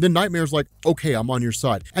defeated, then Nightmare's like, okay, I'm on your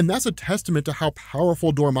side. And that's a testament to how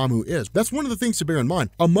powerful Dormammu is. That's one of the things to bear in mind.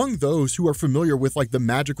 Among those who are familiar with like the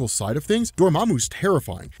magical side of things, Dormammu's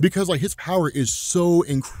terrifying because like his power is so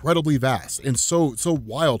incredibly vast and so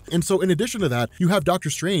wild. And so in addition to that, you have Doctor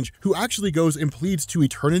Strange who actually goes and pleads to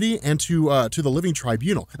eternity and to the living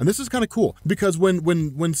tribunal. And this is kind of cool because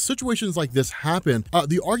when situations like this happen,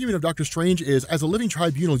 the argument of Doctor Strange is, as a living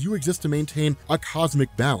tribunal, you exist to maintain a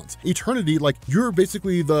cosmic balance. Eternity, like you're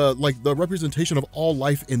basically the representation of all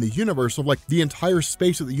life in the universe, of like the entire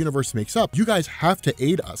space that the universe makes up. You guys have to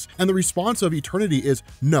aid us. And the response of eternity is,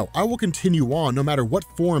 no, I will continue on no matter what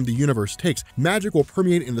form the universe takes. Magic will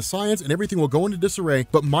permeate into science and everything will go into disarray,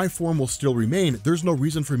 but my form will still remain. There's no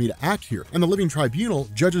reason for me to act here. And the living tribunal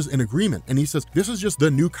judges an agreement. And he says, this is just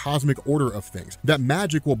the new cosmic order of things, that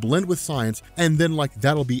magic will blend with science and then like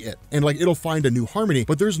that'll be it. And like it'll find a new harmony,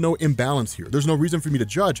 but there's no imbalance here. There's no reason for me to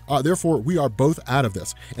judge. Therefore, we are both out of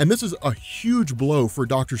this. And this is a huge blow for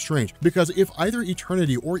Doctor Strange because if either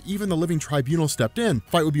eternity or even the living tribunal stepped in,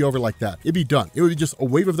 fight would be over like that. It'd be done. It would be just a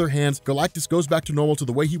wave of their hands. Galactus goes back to normal, to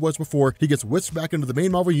the way he was before. He gets whisked back into the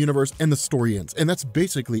main Marvel universe and the story ends. And that's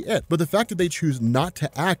basically it. But the fact that they choose not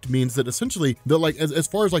to act means that essentially they're like, as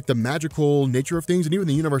far as like the magical nature of things and even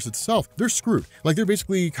the universe itself, they're screwed. Like they're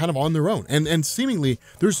basically kind of on their own. And seemingly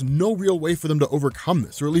there's no real way for them to overcome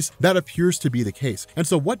this, or at least that appears to be the case. And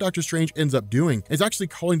so what Doctor Strange ends up doing is actually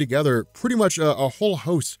calling together pretty much a whole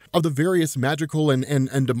host of the various magical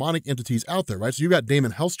and demonic entities out there, right? So you've got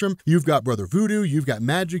Damon Hellstrom, you've got Brother Voodoo, you've got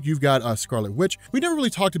Magic, you've got Scarlet Witch. We never really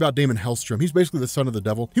talked about Damon Hellstrom. He's basically the son of the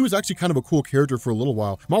devil. He was actually kind of a cool character for a little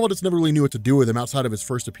while. Marvel just never really knew what to do with him outside of his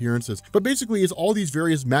first appearances. But basically it's all these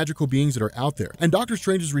various magical beings that are out there. And Doctor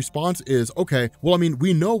Strange's response is, okay, well, I mean,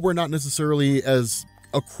 we know we're not necessarily as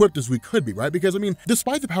equipped as we could be, right? Because I mean,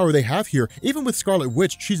 despite the power they have here, even with Scarlet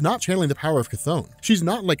Witch, she's not channeling the power of Chthon. She's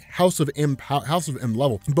not like House of M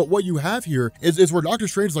level. But what you have here is where Doctor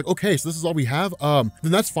Strange is like, okay, so this is all we have. Then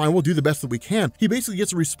that's fine. We'll do the best that we can. He basically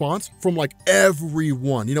gets a response from like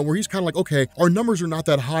everyone, you know, where he's kind of like, okay, our numbers are not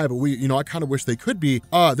that high, but we, you know, I kind of wish they could be.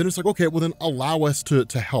 Then it's like, okay, well then allow us to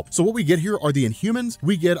help. So what we get here are the Inhumans.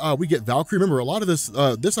 We get Valkyrie. Remember, a lot of this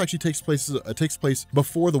this actually takes place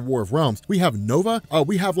before the War of Realms. We have Nova.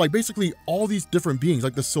 We have like basically all these different beings,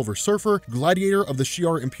 like the Silver Surfer, Gladiator of the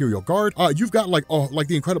Shi'ar Imperial Guard. You've got like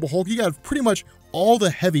the Incredible Hulk. You got pretty much all the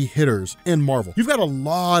heavy hitters in Marvel. You've got a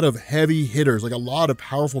lot of heavy hitters, like a lot of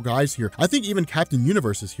powerful guys here. I think even Captain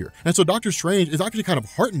Universe is here. And so Doctor Strange is actually kind of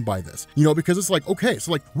heartened by this, you know, because it's like, okay,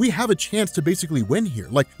 so like we have a chance to basically win here.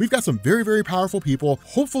 Like we've got some very, very powerful people.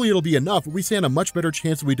 Hopefully it'll be enough, but we stand a much better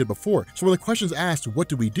chance than we did before. So when the question's asked, what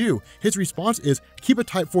do we do? His response is keep a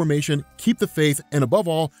tight formation, keep the faith, and above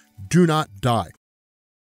all, do not die.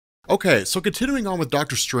 Okay, so continuing on with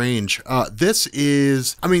Doctor Strange, this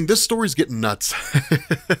story's getting nuts.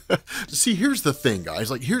 See, here's the thing,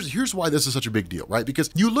 guys, like here's why this is such a big deal, right?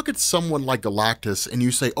 Because you look at someone like Galactus and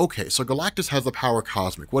you say, okay, so Galactus has the power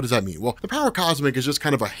cosmic. What does that mean? Well, the power cosmic is just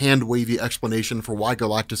kind of a hand-wavy explanation for why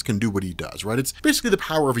Galactus can do what he does, right? It's basically the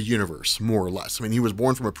power of a universe, more or less. I mean, he was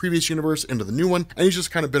born from a previous universe into the new one, and he's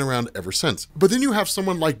just kind of been around ever since. But then you have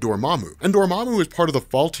someone like Dormammu, and Dormammu is part of the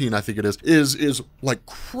Faltine, I think it is like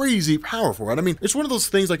crazy powerful, right? I mean, it's one of those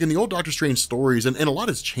things like in the old Doctor Strange stories, and a lot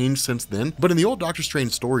has changed since then, but in the old Doctor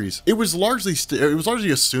Strange stories, it was largely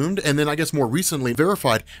assumed, and then I guess more recently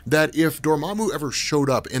verified, that if Dormammu ever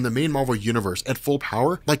showed up in the main Marvel universe at full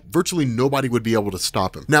power, like virtually nobody would be able to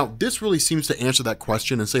stop him. Now, this really seems to answer that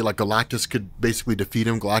question and say like Galactus could basically defeat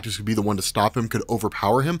him, Galactus could be the one to stop him, could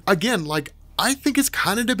overpower him. Again, like, I think it's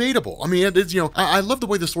kind of debatable. I mean, it's, you know, I love the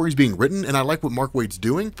way the story's being written and I like what Mark Waid's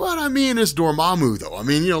doing, but I mean, it's Dormammu though. I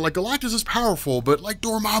mean, you know, like Galactus is powerful, but like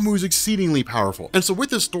Dormammu is exceedingly powerful. And so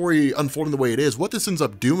with this story unfolding the way it is, what this ends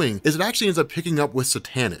up doing is it actually ends up picking up with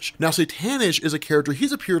Satanish. Now, Satanish is a character,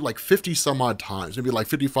 he's appeared like 50 some odd times, maybe like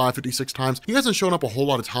 55, 56 times. He hasn't shown up a whole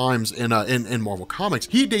lot of times in Marvel Comics.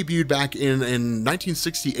 He debuted back in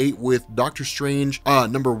 1968 with Doctor Strange,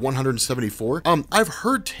 number 174. I've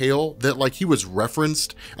heard tale that like he was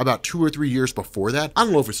referenced about 2 or 3 years before that. I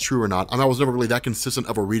don't know if it's true or not. I mean, I was never really that consistent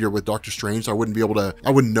of a reader with Doctor Strange, so I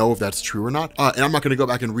wouldn't know if that's true or not. And I'm not going to go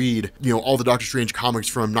back and read, you know, all the Doctor Strange comics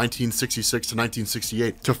from 1966 to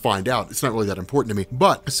 1968 to find out. It's not really that important to me.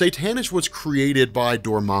 But Satanish was created by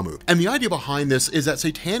Dormammu. And the idea behind this is that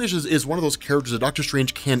Satanish is one of those characters that Doctor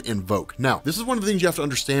Strange can invoke. Now, this is one of the things you have to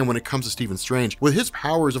understand when it comes to Stephen Strange. With his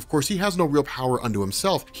powers, of course, he has no real power unto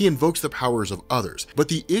himself. He invokes the powers of others. But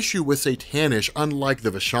the issue with Satanish, unlike the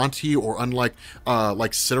Vishanti or unlike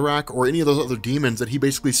like Sidorak or any of those other demons that he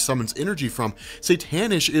basically summons energy from,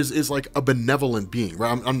 Satanish is like a benevolent being,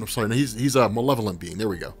 right? I'm sorry, he's a malevolent being. There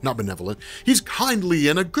we go. Not benevolent. He's kindly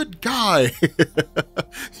and a good guy.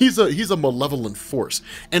 he's a malevolent force.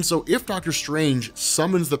 And so if Doctor Strange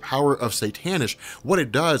summons the power of Satanish, what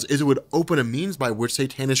it does is it would open a means by which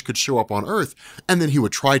Satanish could show up on Earth, and then he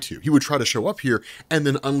would try to show up here and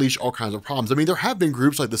then unleash all kinds of problems. I mean, there have been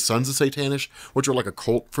groups like the Sons of Satanish, which are like a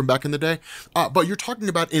cult from back in the day, but you're talking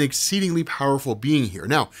about an exceedingly powerful being here.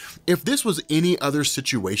 Now, if this was any other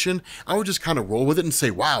situation, I would just kind of roll with it and say,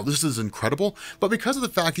 wow, this is incredible. But because of the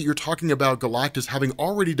fact that you're talking about Galactus having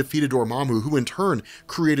already defeated Dormammu, who in turn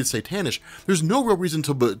created Satanish, there's no real reason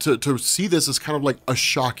to see this as kind of like a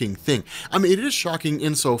shocking thing. I mean, it is shocking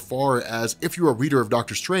insofar as if you're a reader of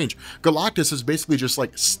Doctor Strange, Galactus is basically just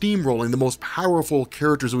like steamrolling the most powerful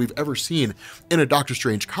characters that we've ever seen in a Doctor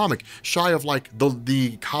Strange comic, shy of like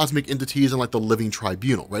the cosmic entities and like the living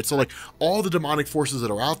tribunal, right? So like all the demonic forces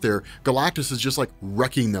that are out there, Galactus is just like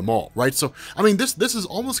wrecking them all, right? So I mean, this is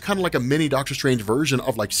almost kind of like a mini Doctor Strange version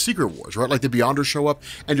of like Secret Wars, right? Like the Beyonders show up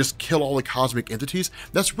and just kill all the cosmic entities.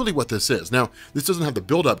 That's really what this is. Now, this doesn't have the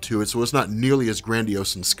build up to it, so it's not nearly as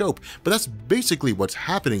grandiose in scope, but that's basically what's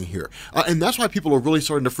happening here. And that's why people are really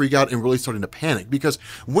starting to freak out and really starting to panic, because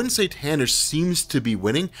when Satanish seems to be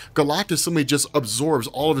winning, Galactus simply just absorbs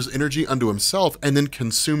all of his energy energy unto himself and then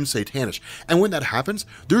consume Satanish. And when that happens,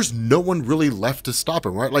 there's no one really left to stop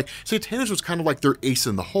him, right? Like, Satanish was kind of like their ace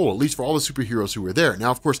in the hole, at least for all the superheroes who were there.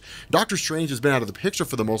 Now, of course, Doctor Strange has been out of the picture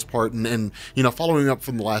for the most part, and you know, following up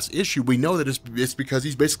from the last issue, we know that it's because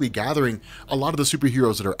he's basically gathering a lot of the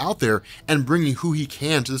superheroes that are out there and bringing who he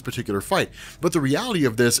can to this particular fight. But the reality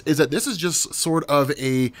of this is that this is just sort of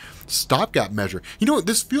a stopgap measure. You know,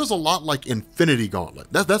 this feels a lot like Infinity Gauntlet.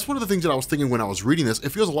 That's one of the things that I was thinking when I was reading this. It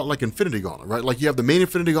feels a lot like Infinity Gauntlet, right? Like, you have the main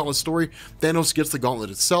Infinity Gauntlet story, Thanos gets the gauntlet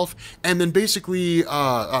itself, and then basically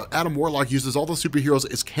Adam Warlock uses all the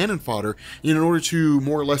superheroes as cannon fodder in order to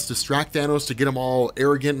more or less distract Thanos, to get him all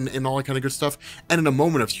arrogant and all that kind of good stuff. And in a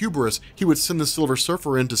moment of hubris, he would send the Silver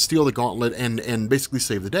Surfer in to steal the gauntlet and basically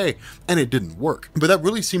save the day, and it didn't work. But that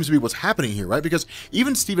really seems to be what's happening here, right? Because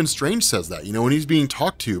even Stephen Strange says that, you know, when he's being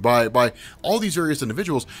talked to by all these various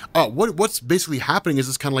individuals, what's basically happening is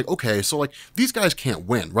it's kind of like, okay, so like, these guys can't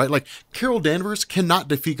win, right? Like, Carol Danvers cannot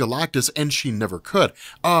defeat Galactus, and she never could.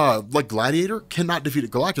 Like, Gladiator cannot defeat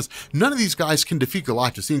Galactus. None of these guys can defeat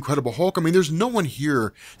Galactus. The Incredible Hulk, I mean, there's no one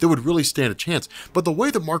here that would really stand a chance. But the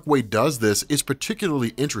way that Mark Waid does this is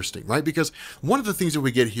particularly interesting, right? Because one of the things that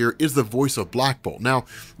we get here is the voice of Black Bolt. Now,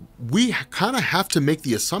 we kind of have to make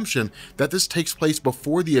the assumption that this takes place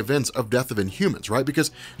before the events of Death of Inhumans, right?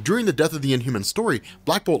 Because during the Death of the Inhuman story,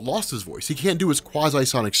 Black Bolt lost his voice. He can't do his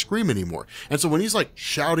quasi-sonic scream anymore. And so when he's like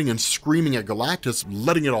shouting and screaming at Galactus,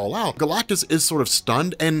 letting it all out, Galactus is sort of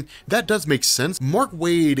stunned, and that does make sense. Mark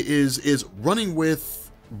Waid is running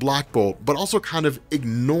with Black Bolt, but also kind of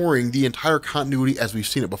ignoring the entire continuity as we've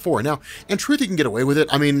seen it before. Now, in truth, he can get away with it.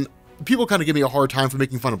 I mean, people kind of give me a hard time for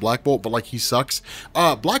making fun of Black Bolt, but like, he sucks.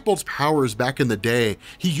 Black Bolt's powers back in the day,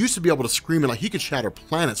 he used to be able to scream, and like, he could shatter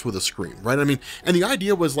planets with a scream, right? I mean, and the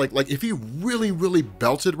idea was like if he really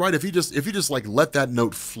belted, right? If he just like let that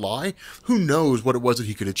note fly, who knows what it was that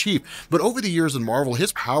he could achieve. But over the years in Marvel,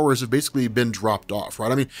 his powers have basically been dropped off,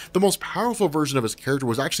 right? I mean, the most powerful version of his character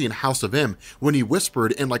was actually in House of M, when he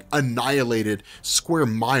whispered and like annihilated square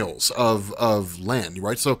miles of land,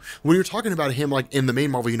 right? So when you're talking about him like in the main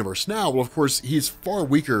Marvel universe now, well, of course, he's far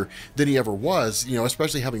weaker than he ever was, you know,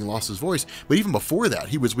 especially having lost his voice. But even before that,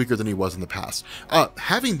 he was weaker than he was in the past.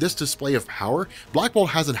 Having this display of power, Black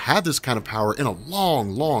Bolt hasn't had this kind of power in a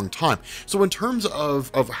long time. So in terms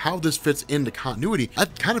of how this fits into continuity, I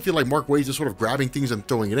kind of feel like Mark Waid's just sort of grabbing things and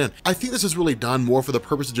throwing it in. I think this is really done more for the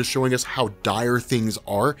purpose of just showing us how dire things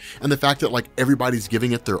are, and the fact that like everybody's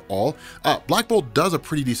giving it their all. Black Bolt does a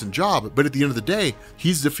pretty decent job, but at the end of the day,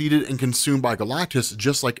 he's defeated and consumed by Galactus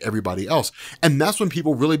just like everybody else. And that's when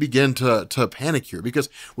people really begin to panic here, because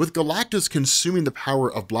with Galactus consuming the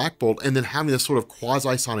power of Black Bolt and then having this sort of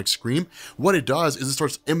quasi-sonic scream, what it does is it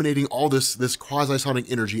starts emanating all this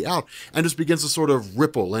quasi-sonic energy out, and just begins to sort of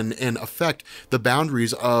ripple and affect the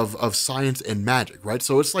boundaries of science and magic, right?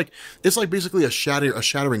 So it's like basically a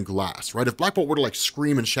shattering glass, right? If Black Bolt were to like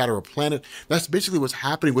scream and shatter a planet, that's basically what's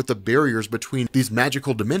happening with the barriers between these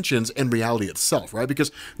magical dimensions and reality itself, right?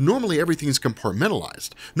 Because normally everything's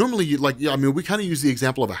compartmentalized. Normally, I mean, we kind of use the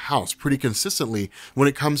example of a house pretty consistently when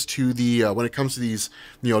it comes to these,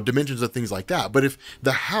 you know, dimensions and things like that. But if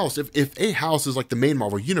a house is like the main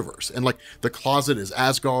Marvel universe, and like the closet is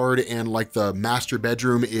Asgard, and like the master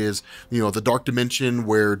bedroom is, you know, the dark dimension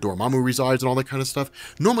where Dormammu resides and all that kind of stuff,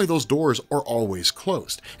 normally those doors are always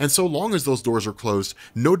closed. And so long as those doors are closed,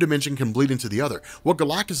 no dimension can bleed into the other. What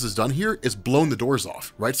Galactus has done here is blown the doors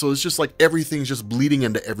off, right? So it's just like everything's just bleeding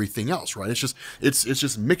into everything else, right? It's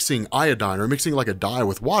just mixing iodine, or mixing like a dye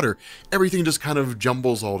with water. Everything just kind of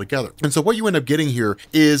jumbles all together. And so what you end up getting here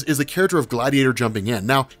is the character of Gladiator jumping in.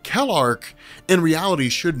 Now, Kellark in reality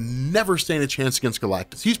should never stand a chance against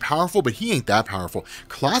Galactus. He's powerful, but he ain't that powerful.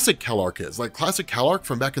 Classic Kellark is like classic Kellark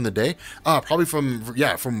from back in the day, probably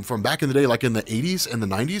from back in the day, like in the 80s and the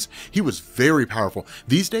 90s. He was very powerful.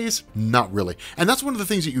 These days, not really. And that's one of the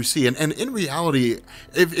things that you see. And in reality,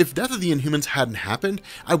 if Death of the Inhumans hadn't happened,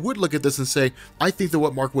 I would look at this and say, I think that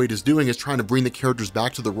what Mark Waid is doing is trying to bring the characters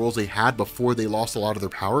back to the roles they had before they lost a lot of their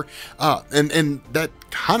power. And that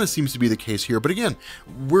kind of seems to be the case here. But again,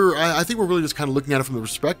 I think we're really just kind of looking at it from the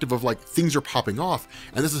perspective of like, things are popping off,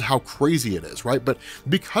 and this is how crazy it is, right? But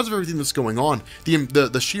because of everything that's going on,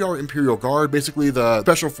 the Shi'ar Imperial Guard, basically the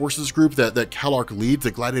special forces group that Kellark leads,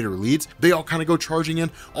 that Gladiator leads, they all kind of go charging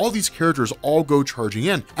in. All these characters all go charging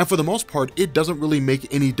in, and for the most part, it doesn't really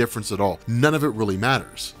make any difference at all. None of it really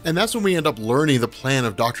matters. And that's when we end up learning the plan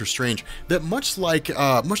of Doctor Strange that much like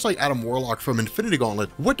Adam Warlock from Infinity Gauntlet,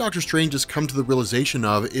 what Doctor Strange has come to the realization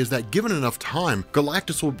of is that given enough time,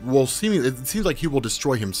 Galactus will seemingly, it seems like he will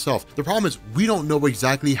destroy himself. The problem is we don't know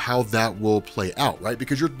exactly how that will play out, right?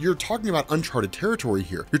 Because you're talking about uncharted territory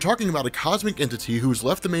here. You're talking about a cosmic entity who's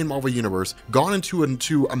left the main Marvel universe, gone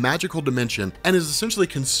into a magical dimension, and is essentially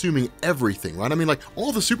consuming everything, right? I mean, like,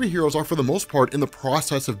 all the superheroes are for the most part in the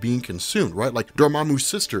process of being consumed, right? Like Dormammu's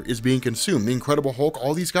sister is being consumed. The Incredible Hulk,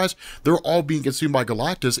 all these guys, they're all being consumed by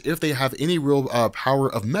Galactus if they have any real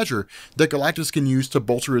power of measure that Galactus can use to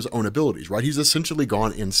bolster his own abilities, right? He's essentially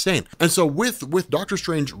gone insane. And so with Doctor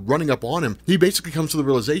Strange running up on him, he basically comes to the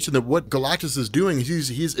realization that what Galactus is doing,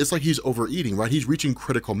 it's like he's overeating, right? He's reaching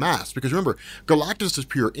critical mass, because remember, Galactus is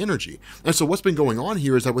pure energy. And so what's been going on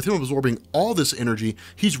here is that with him absorbing all this energy,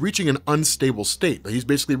 he's reaching an unstable state. He's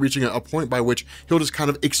basically reaching a point by which he'll just kind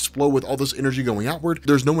of explode with all this energy going outward.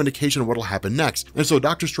 There's no indication of what'll happen next. And so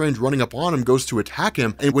Doctor Strange running up on him goes to attack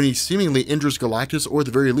him, and when he seemingly injures Galactus, or at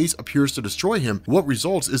the very least appears to destroy him, what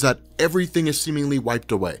results is that everything is seemingly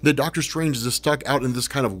wiped away. That Doctor Strange is just stuck out in this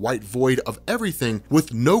kind of white void of everything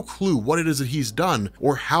with no clue what it is that he's done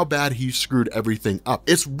or how bad he's screwed everything up.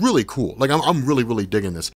 It's really cool. Like, I'm really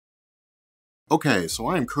digging this. Okay, so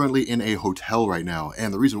I am currently in a hotel right now,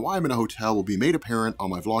 and the reason why I'm in a hotel will be made apparent on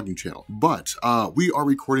my vlogging channel. But we are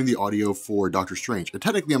recording the audio for Doctor Strange, and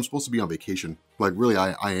technically I'm supposed to be on vacation. Like, really,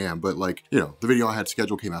 I am, but like, you know, the video I had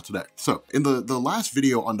scheduled came out today. So in the last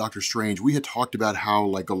video on Doctor Strange, we had talked about how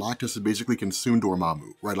like Galactus had basically consumed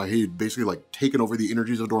Dormammu, right? Like, he had basically like taken over the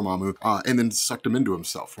energies of Dormammu and then sucked him into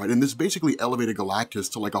himself, right? And this basically elevated Galactus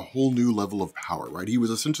to like a whole new level of power, right? He was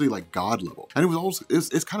essentially like God level. And it was also,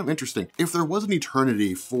 it's kind of interesting. If there was an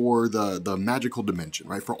eternity for the magical dimension,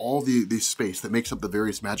 right? For all the space that makes up the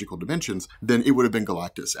various magical dimensions, then it would have been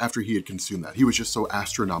Galactus after he had consumed that. He was just so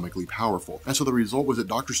astronomically powerful. And so the result was that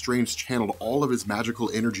Doctor Strange channeled all of his magical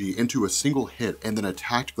energy into a single hit and then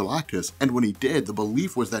attacked Galactus. And when he did, the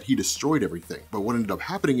belief was that he destroyed everything. But what ended up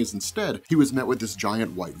happening is instead, he was met with this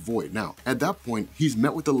giant white void. Now, at that point, he's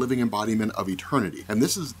met with the living embodiment of eternity. And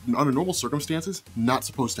this is, under normal circumstances, not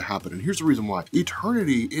supposed to happen. And here's the reason why.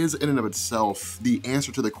 Eternity is in and of itself the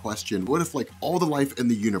answer to the question, what if like all the life in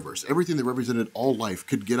the universe, everything that represented all life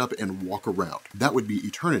could get up and walk around? That would be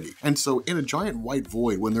eternity. And so in a giant white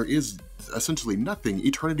void, when there is essentially nothing,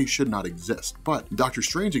 eternity should not exist. But Doctor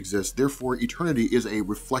Strange exists, therefore eternity is a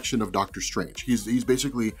reflection of Doctor Strange. He's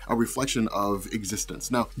basically a reflection of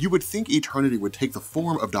existence. Now, you would think eternity would take the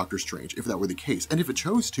form of Doctor Strange if that were the case, and if it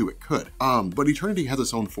chose to, it could. But eternity has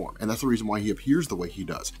its own form, and that's the reason why he appears the way he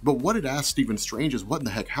does. But what it asked Stephen Strange is, what in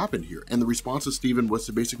the heck happened here? And the response of Stephen was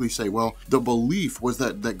to basically say, well, the belief was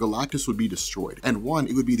that Galactus would be destroyed, and one,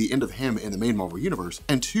 it would be the end of him in the main Marvel universe,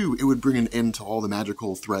 and two, it would bring an end to all the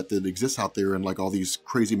magical threat that exists out there in like all these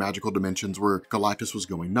crazy magical dimensions where Galactus was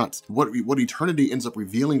going nuts. What eternity ends up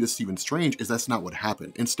revealing to Stephen Strange is that's not what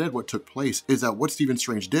happened. Instead, what took place is that what Stephen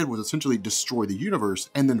Strange did was essentially destroy the universe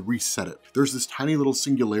and then reset it. There's this tiny little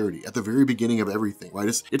singularity at the very beginning of everything, right?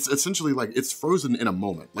 It's essentially like it's frozen in a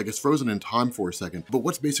moment, like it's frozen in time for a second. But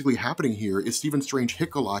what's basically happening here is Stephen Strange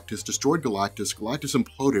hit Galactus, destroyed Galactus, Galactus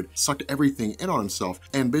imploded, sucked everything in on himself,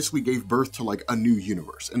 and basically gave birth to like a new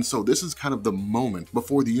universe. And so this is kind of the moment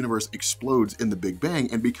before the universe explodes in the Big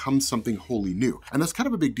Bang and becomes something wholly new. And that's kind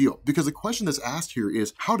of a big deal, because the question that's asked here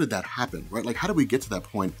is, how did that happen, right? Like, how did we get to that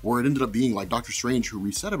point where it ended up being like Doctor Strange who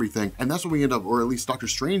reset everything? And that's when we end up, or at least Doctor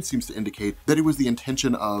Strange seems to indicate that it was the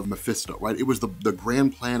intention of Mephisto, right? It was the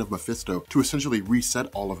grand plan of Mephisto to essentially reset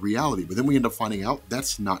all of reality. But then we end up finding out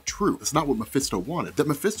that's not true. That's not what Mephisto wanted. That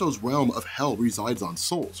Mephisto's realm of hell resides on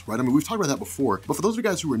souls, right? I mean, we've talked about that before, but for those of you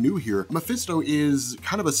guys who are new here, Mephisto is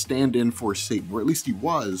kind of a stand-in for Satan, or at least he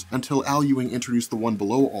was until Al Ewing introduced the One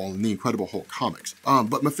Below All in the Incredible Hulk comics.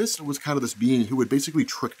 But Mephisto was kind of this being who would basically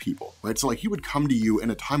trick people, right? So like he would come to you in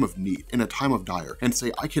a time of need, in a time of dire, and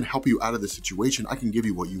say, I can help you out of this situation. I can give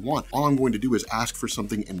you what you want. All I'm going to do is ask for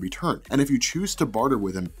something in return. And if you choose to barter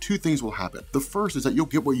with him, two things will happen. The first is that you'll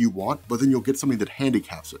get what you want, but then you'll get something that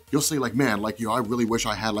handicaps it. You'll say like, man, like, you know, I really wish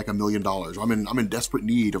I had like $1 million. I'm in desperate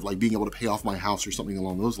need of like being able to pay off my house or something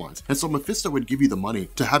along those lines. And so Mephisto would give you the money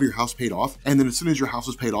to have your house paid off. And then as soon as your house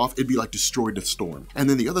was paid off, it'd be like destroyed in a storm. And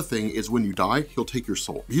then the other thing is when you die, he'll take your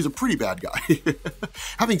soul. He's a pretty bad guy.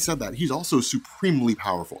 Having said that, he's also supremely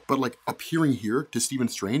powerful. But like appearing here to Stephen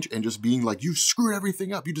Strange and just being like, you screwed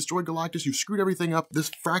everything up. You destroyed Galactus. You screwed everything up.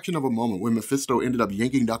 This fraction of a moment when Mephisto ended up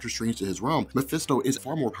yanking Doctor Strange to his realm, Mephisto is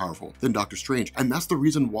far more powerful than Doctor Strange. And that's the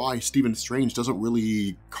reason why Stephen Strange doesn't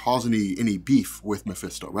really cause any beef with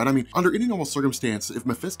Mephisto, right? I mean, under any normal circumstance, if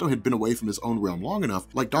Mephisto had been away from his own realm long enough,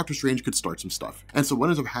 like Doctor Strange could start some stuff. And so what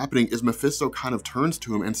ends up happening is Mephisto kind of turns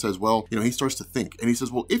to him and says, well, you know, he starts to think, and he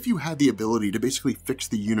says, well, if you had the ability to basically fix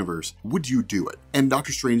the universe, would you do it? And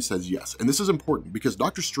Doctor Strange says yes. And this is important because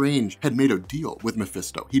Doctor Strange had made a deal with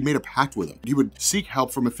Mephisto. He'd made a pact with him. He would seek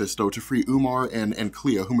help from Mephisto to free Umar and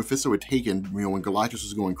Clea, who Mephisto had taken, you know, when Galactus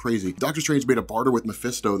was going crazy. Doctor Strange made a barter with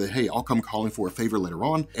Mephisto that, hey, I'll come calling for a favor later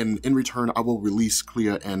on, and in return, I will release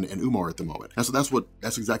Clea and Umar at the moment. And so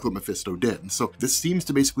that's exactly what Mephisto did. And so this seems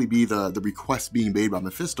to basically be the request being made by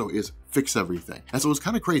Mephisto is fix everything. And so it's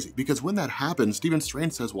kind of crazy because when that happens, Stephen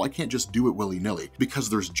Strange says, well, I can't just do it willy-nilly because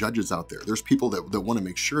there's judges out there. There's people that want to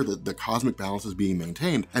make sure that the cosmic balance is being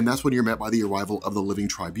maintained. And that's when you're met by the arrival of the Living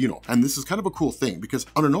Tribunal. And this is kind of a cool thing because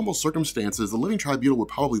under normal circumstances, the Living Tribunal would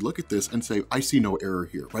probably look at this and say, I see no error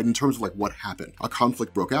here, right? In terms of like what happened. A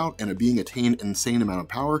conflict broke out and a being attained an insane amount of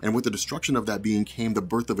power. And with the destruction of that being came the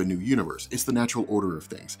birth of a new universe. It's the natural order of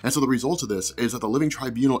things. And so the result of this is that the Living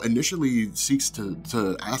Tribunal initially seeks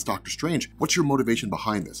to ask Doctor Strange, what's your motivation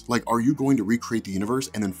behind this? Like, are you going to recreate the universe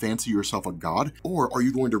and then fancy yourself a god? Or are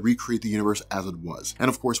you going to recreate the universe as it was? And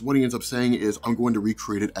of course, what he ends up saying is, I'm going to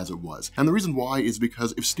recreate it as it was. And the reason why is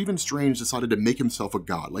because if Stephen Strange decided to make himself a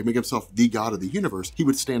god, like make himself the god of the universe, he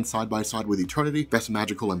would stand side by side with eternity. That's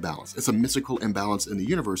magical imbalance. It's a mystical imbalance in the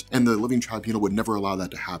universe, and the Living Tribunal would never allow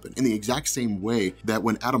that to happen. In the exact same way that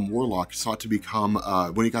when Adam Warlock sought to become,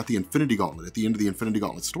 when he got the Infinity Gauntlet at the end of the Infinity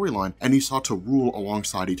Gauntlet storyline, and he sought to rule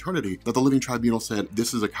alongside eternity, that the Living Tribunal said,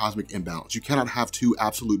 this is a cosmic imbalance. You cannot have two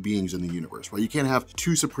absolute beings in the universe, right? You can't have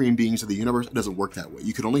two supreme beings in the universe. It doesn't work that way.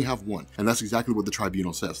 You can only have one. And that's exactly what the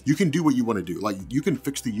Tribunal says. You can do what you want to do. Like, you can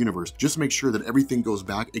fix the universe. Just make sure that everything goes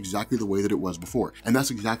back exactly the way that it was before. And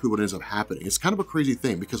that's exactly what ends up happening. It's kind of a crazy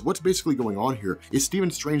thing because what's basically going on here is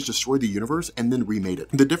Stephen Strange destroyed the universe and then remade it.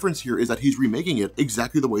 The difference here is that he's remaking it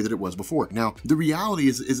exactly the way that it was before. Now, the reality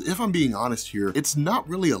is if I'm being honest here, it's not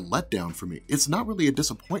really a letdown for me. It's not really a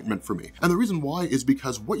disappointment for me. And the reason why is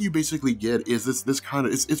because what you basically get is this kind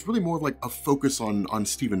of, it's really more of like a focus on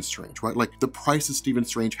Stephen Strange, right? Like the price that Stephen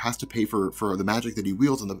Strange has to pay for the magic that he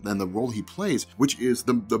wields and the role he plays, which is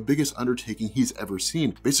the biggest undertaking he's ever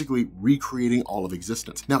seen, basically recreating all of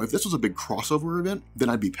existence. Now, if this was a big crossover event, then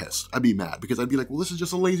I'd be pissed. I'd be mad because I'd be like, well, this is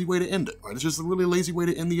just a lazy way to end it, right? It's just a really lazy way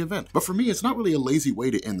to end the event. But for me, it's not really a lazy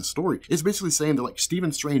way to end the story. It's basically saying that like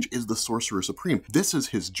Stephen Strange is the Sorcerer Supreme. This is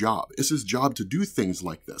his job. It's his job to do things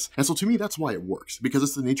like this. And so to me, that's why it works, because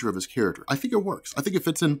it's the nature of his character. I think it works. I think it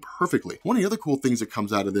fits in perfectly. One of the other cool things that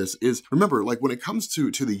comes out of this is, remember, like when it comes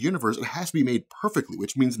to the universe, it has to be made perfectly,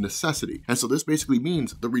 which means necessity. And so this basically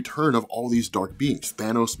means the return of all these dark beings,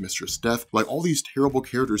 Thanos, Mistress Death, like all these terrible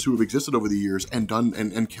characters who have existed over the years and done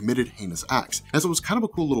and committed heinous acts. And so it was kind of a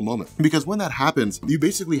cool little moment because when that happens, you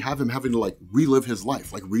basically have him having to like relive his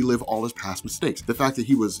life, like relive all his past mistakes. The fact that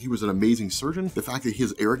he was an amazing surgeon, the fact that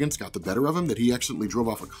his arrogance got the better of him, that he accidentally drove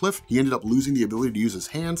off a cliff, he ended up losing the ability to use his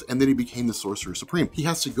hands, and then he became the Sorcerer Supreme. He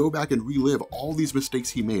has to go back and relive all these mistakes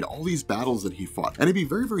he made, all these battles that he fought. And it'd be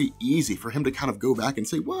very, very easy for him to kind of go back and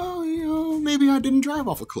say, well, you know, maybe I didn't drive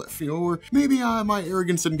off a cliff, you know, or maybe my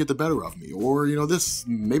arrogance didn't get the better of me, or, you know,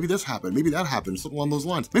 maybe this happened, maybe that happened, something along those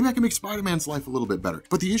lines. Maybe I can make Spider-Man's life a little bit better.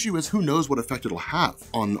 But the issue is, who knows what effect it'll have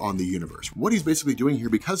on the universe. What he's basically doing here,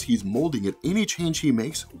 because he's molding it, any change he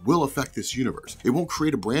makes will affect this universe. It won't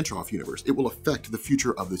create a branch off universe. It will affect the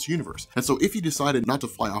future of this universe. And so if he decided not to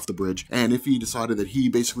fly off the bridge, and if he decided that he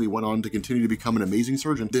basically went on to continue to become an amazing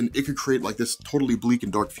surgeon, then it could create like this totally bleak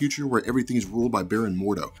and dark future where everything's ruled by Baron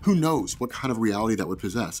Mordo. Who knows what kind of reality that would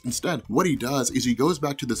possess? Instead, what he does is he goes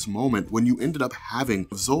back to this moment when you ended up having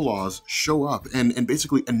Zoloz show up and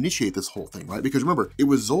basically initiate this whole thing, right? Because remember, it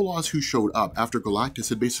was Zoloz who showed up after Galactus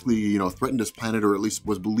had basically, you know, threatened his planet, or at least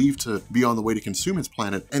was believed to be on the way to consume his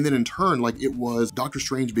planet. And then in turn, like it was Doctor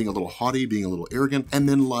Strange being a little haughty, being a little arrogant, and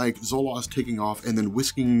then like Zoloz taking off and then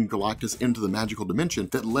whisking Galactus into the magical dimension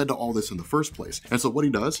that led to all this in the first place. And so what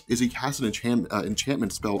he does is he casts an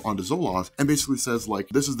enchantment spell onto Zoloz and basically says like,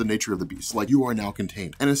 this is the nature of the beast, like you are now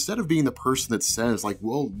contained. And instead of being the person that says like,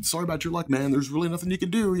 well, sorry about your luck, man, there's really nothing you can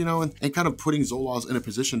do, you know, and kind of putting Zoloz in a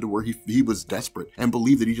position to where he was desperate and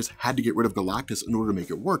believed that he just had to get rid of Galactus in order to make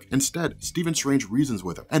it work. Instead, Stephen Strange reasons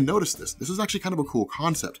with him. And notice this is actually kind of a cool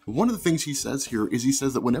concept. One of the things he says here is he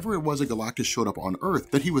says that whenever it was a Galactus showed up on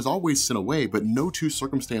Earth, that he was always sent away, but no two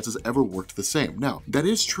circumstances ever worked the same. Now, that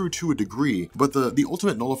is true to a degree, but the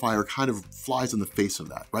ultimate nullifier kind of flies in the face of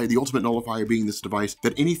that, right? The ultimate nullifier being this device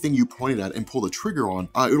that anything you pointed at and pull the trigger on,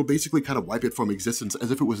 it'll basically kind of wipe it from existence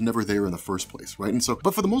as if it was never there in the first place, right? And so,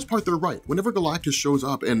 but for the most part, they're right. Whenever Galactus shows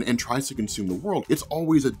up and tries to consume the world, it's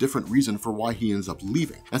always a different reason for why he ends up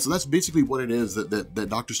leaving. And so that's basically what it is that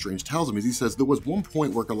Doctor Strange tells him, is he says there was one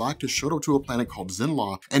point where Galactus showed up to a planet called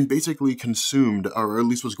Zenla and basically consumed, or at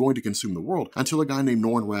least was going to consume the world, until a guy named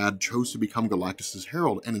Norrad chose to become Galactus's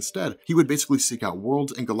herald, and instead he would basically seek out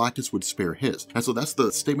worlds and Galactus would spare his. And so that's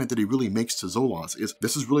the statement that he really makes to Zolas, is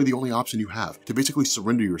this is really the only option you have, to basically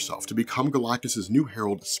surrender yourself, to become Galactus's new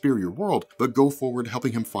herald, spare your world, but go forward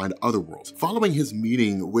helping him find other worlds. Following his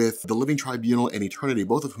meeting with the Living Tribunal and Eternity,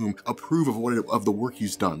 both of whom approve of the work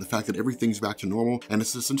he's done, the fact that everything's back to normal and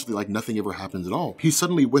it's essentially like nothing ever happens at all, he's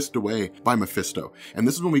suddenly whisked away by Mephisto. And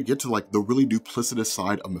this is when we get to like the really duplicitous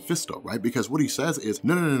side of Mephisto, right? Because what he says is,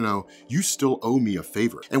 no, you still owe me a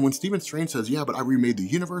favor. And when Stephen Strange says, yeah, but I remade the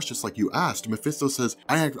universe just like you asked, Mephisto says,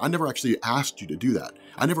 I never actually asked you to do that.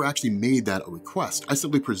 I never actually made that a request. I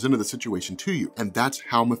simply presented the situation to you. And that's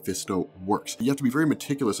how Mephisto works. You have to be very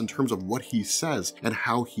meticulous in terms of what he says and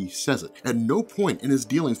how he says it. At no point in his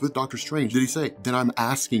dealings with Doctor Strange did he say, then I'm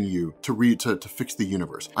asking you to fix the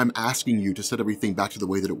universe. I'm asking you to set everything back to the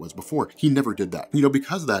way that it was before. He never did that. You know,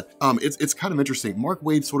 because of that, it's kind of interesting. Mark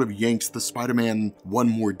Waid sort of yanks the Spider-Man one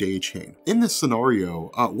more day chain. In this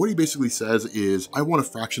scenario, what he basically says is, I want a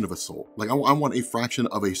fraction of a soul. Like I want a fraction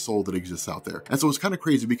of a soul that exists out there. And so it's kind of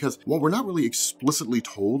crazy because while we're not really explicitly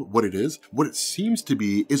told what it is, what it seems to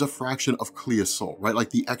be is a fraction of Clea's soul, right? Like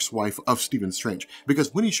the ex-wife of Stephen Strange.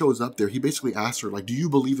 Because when he shows up there, he basically asks her, like, do you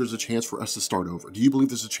believe there's a chance for us to start over? Do you believe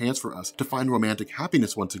there's a chance for us to find romantic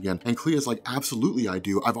happiness once again? And Clea's like, absolutely I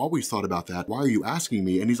do. I've always thought about that. Why are you asking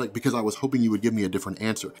me? And he's like, because I was hoping you would give me a different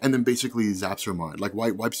answer. And then basically zaps her mind, like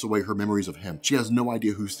wipes away her memories of him. She has no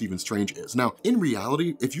idea who Stephen Strange is. Now, in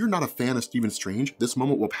reality, if you're not a fan of Stephen Strange, this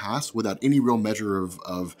moment will pass without any real measure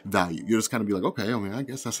of value. You'll just kind of be like, okay, I mean, I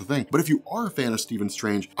guess that's the thing. But if you are a fan of Stephen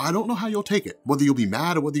Strange, I don't know how you'll take it, whether you'll be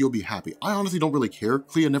mad or whether you'll be happy. I honestly don't really care.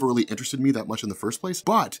 Clea never really interested me that much in the first place,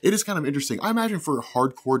 but it is kind of interesting. I imagine for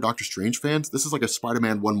hardcore Doctor Strange fans, this is like a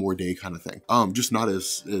Spider-Man one more day kind of thing. Just not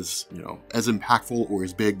as you know, as impactful or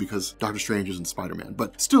as big because Doctor Strange isn't Spider-Man.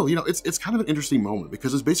 But still, you know, it's kind of an interesting moment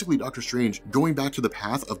because it's basically Doctor Strange going back to the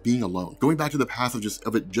path of being alone, going back to the path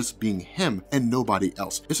of it just being him and nobody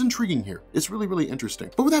else. It's intriguing here. It's really, really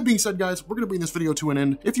interesting. But with that being said, guys, we're gonna bring this video to an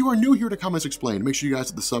end. If you are new here to Comments Explained, make sure you guys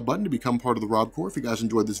hit the sub button to become part of the Rob Corps. If you guys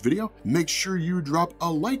enjoyed this video, make sure you drop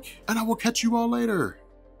a like, and I will catch you all later.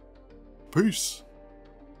 Peace.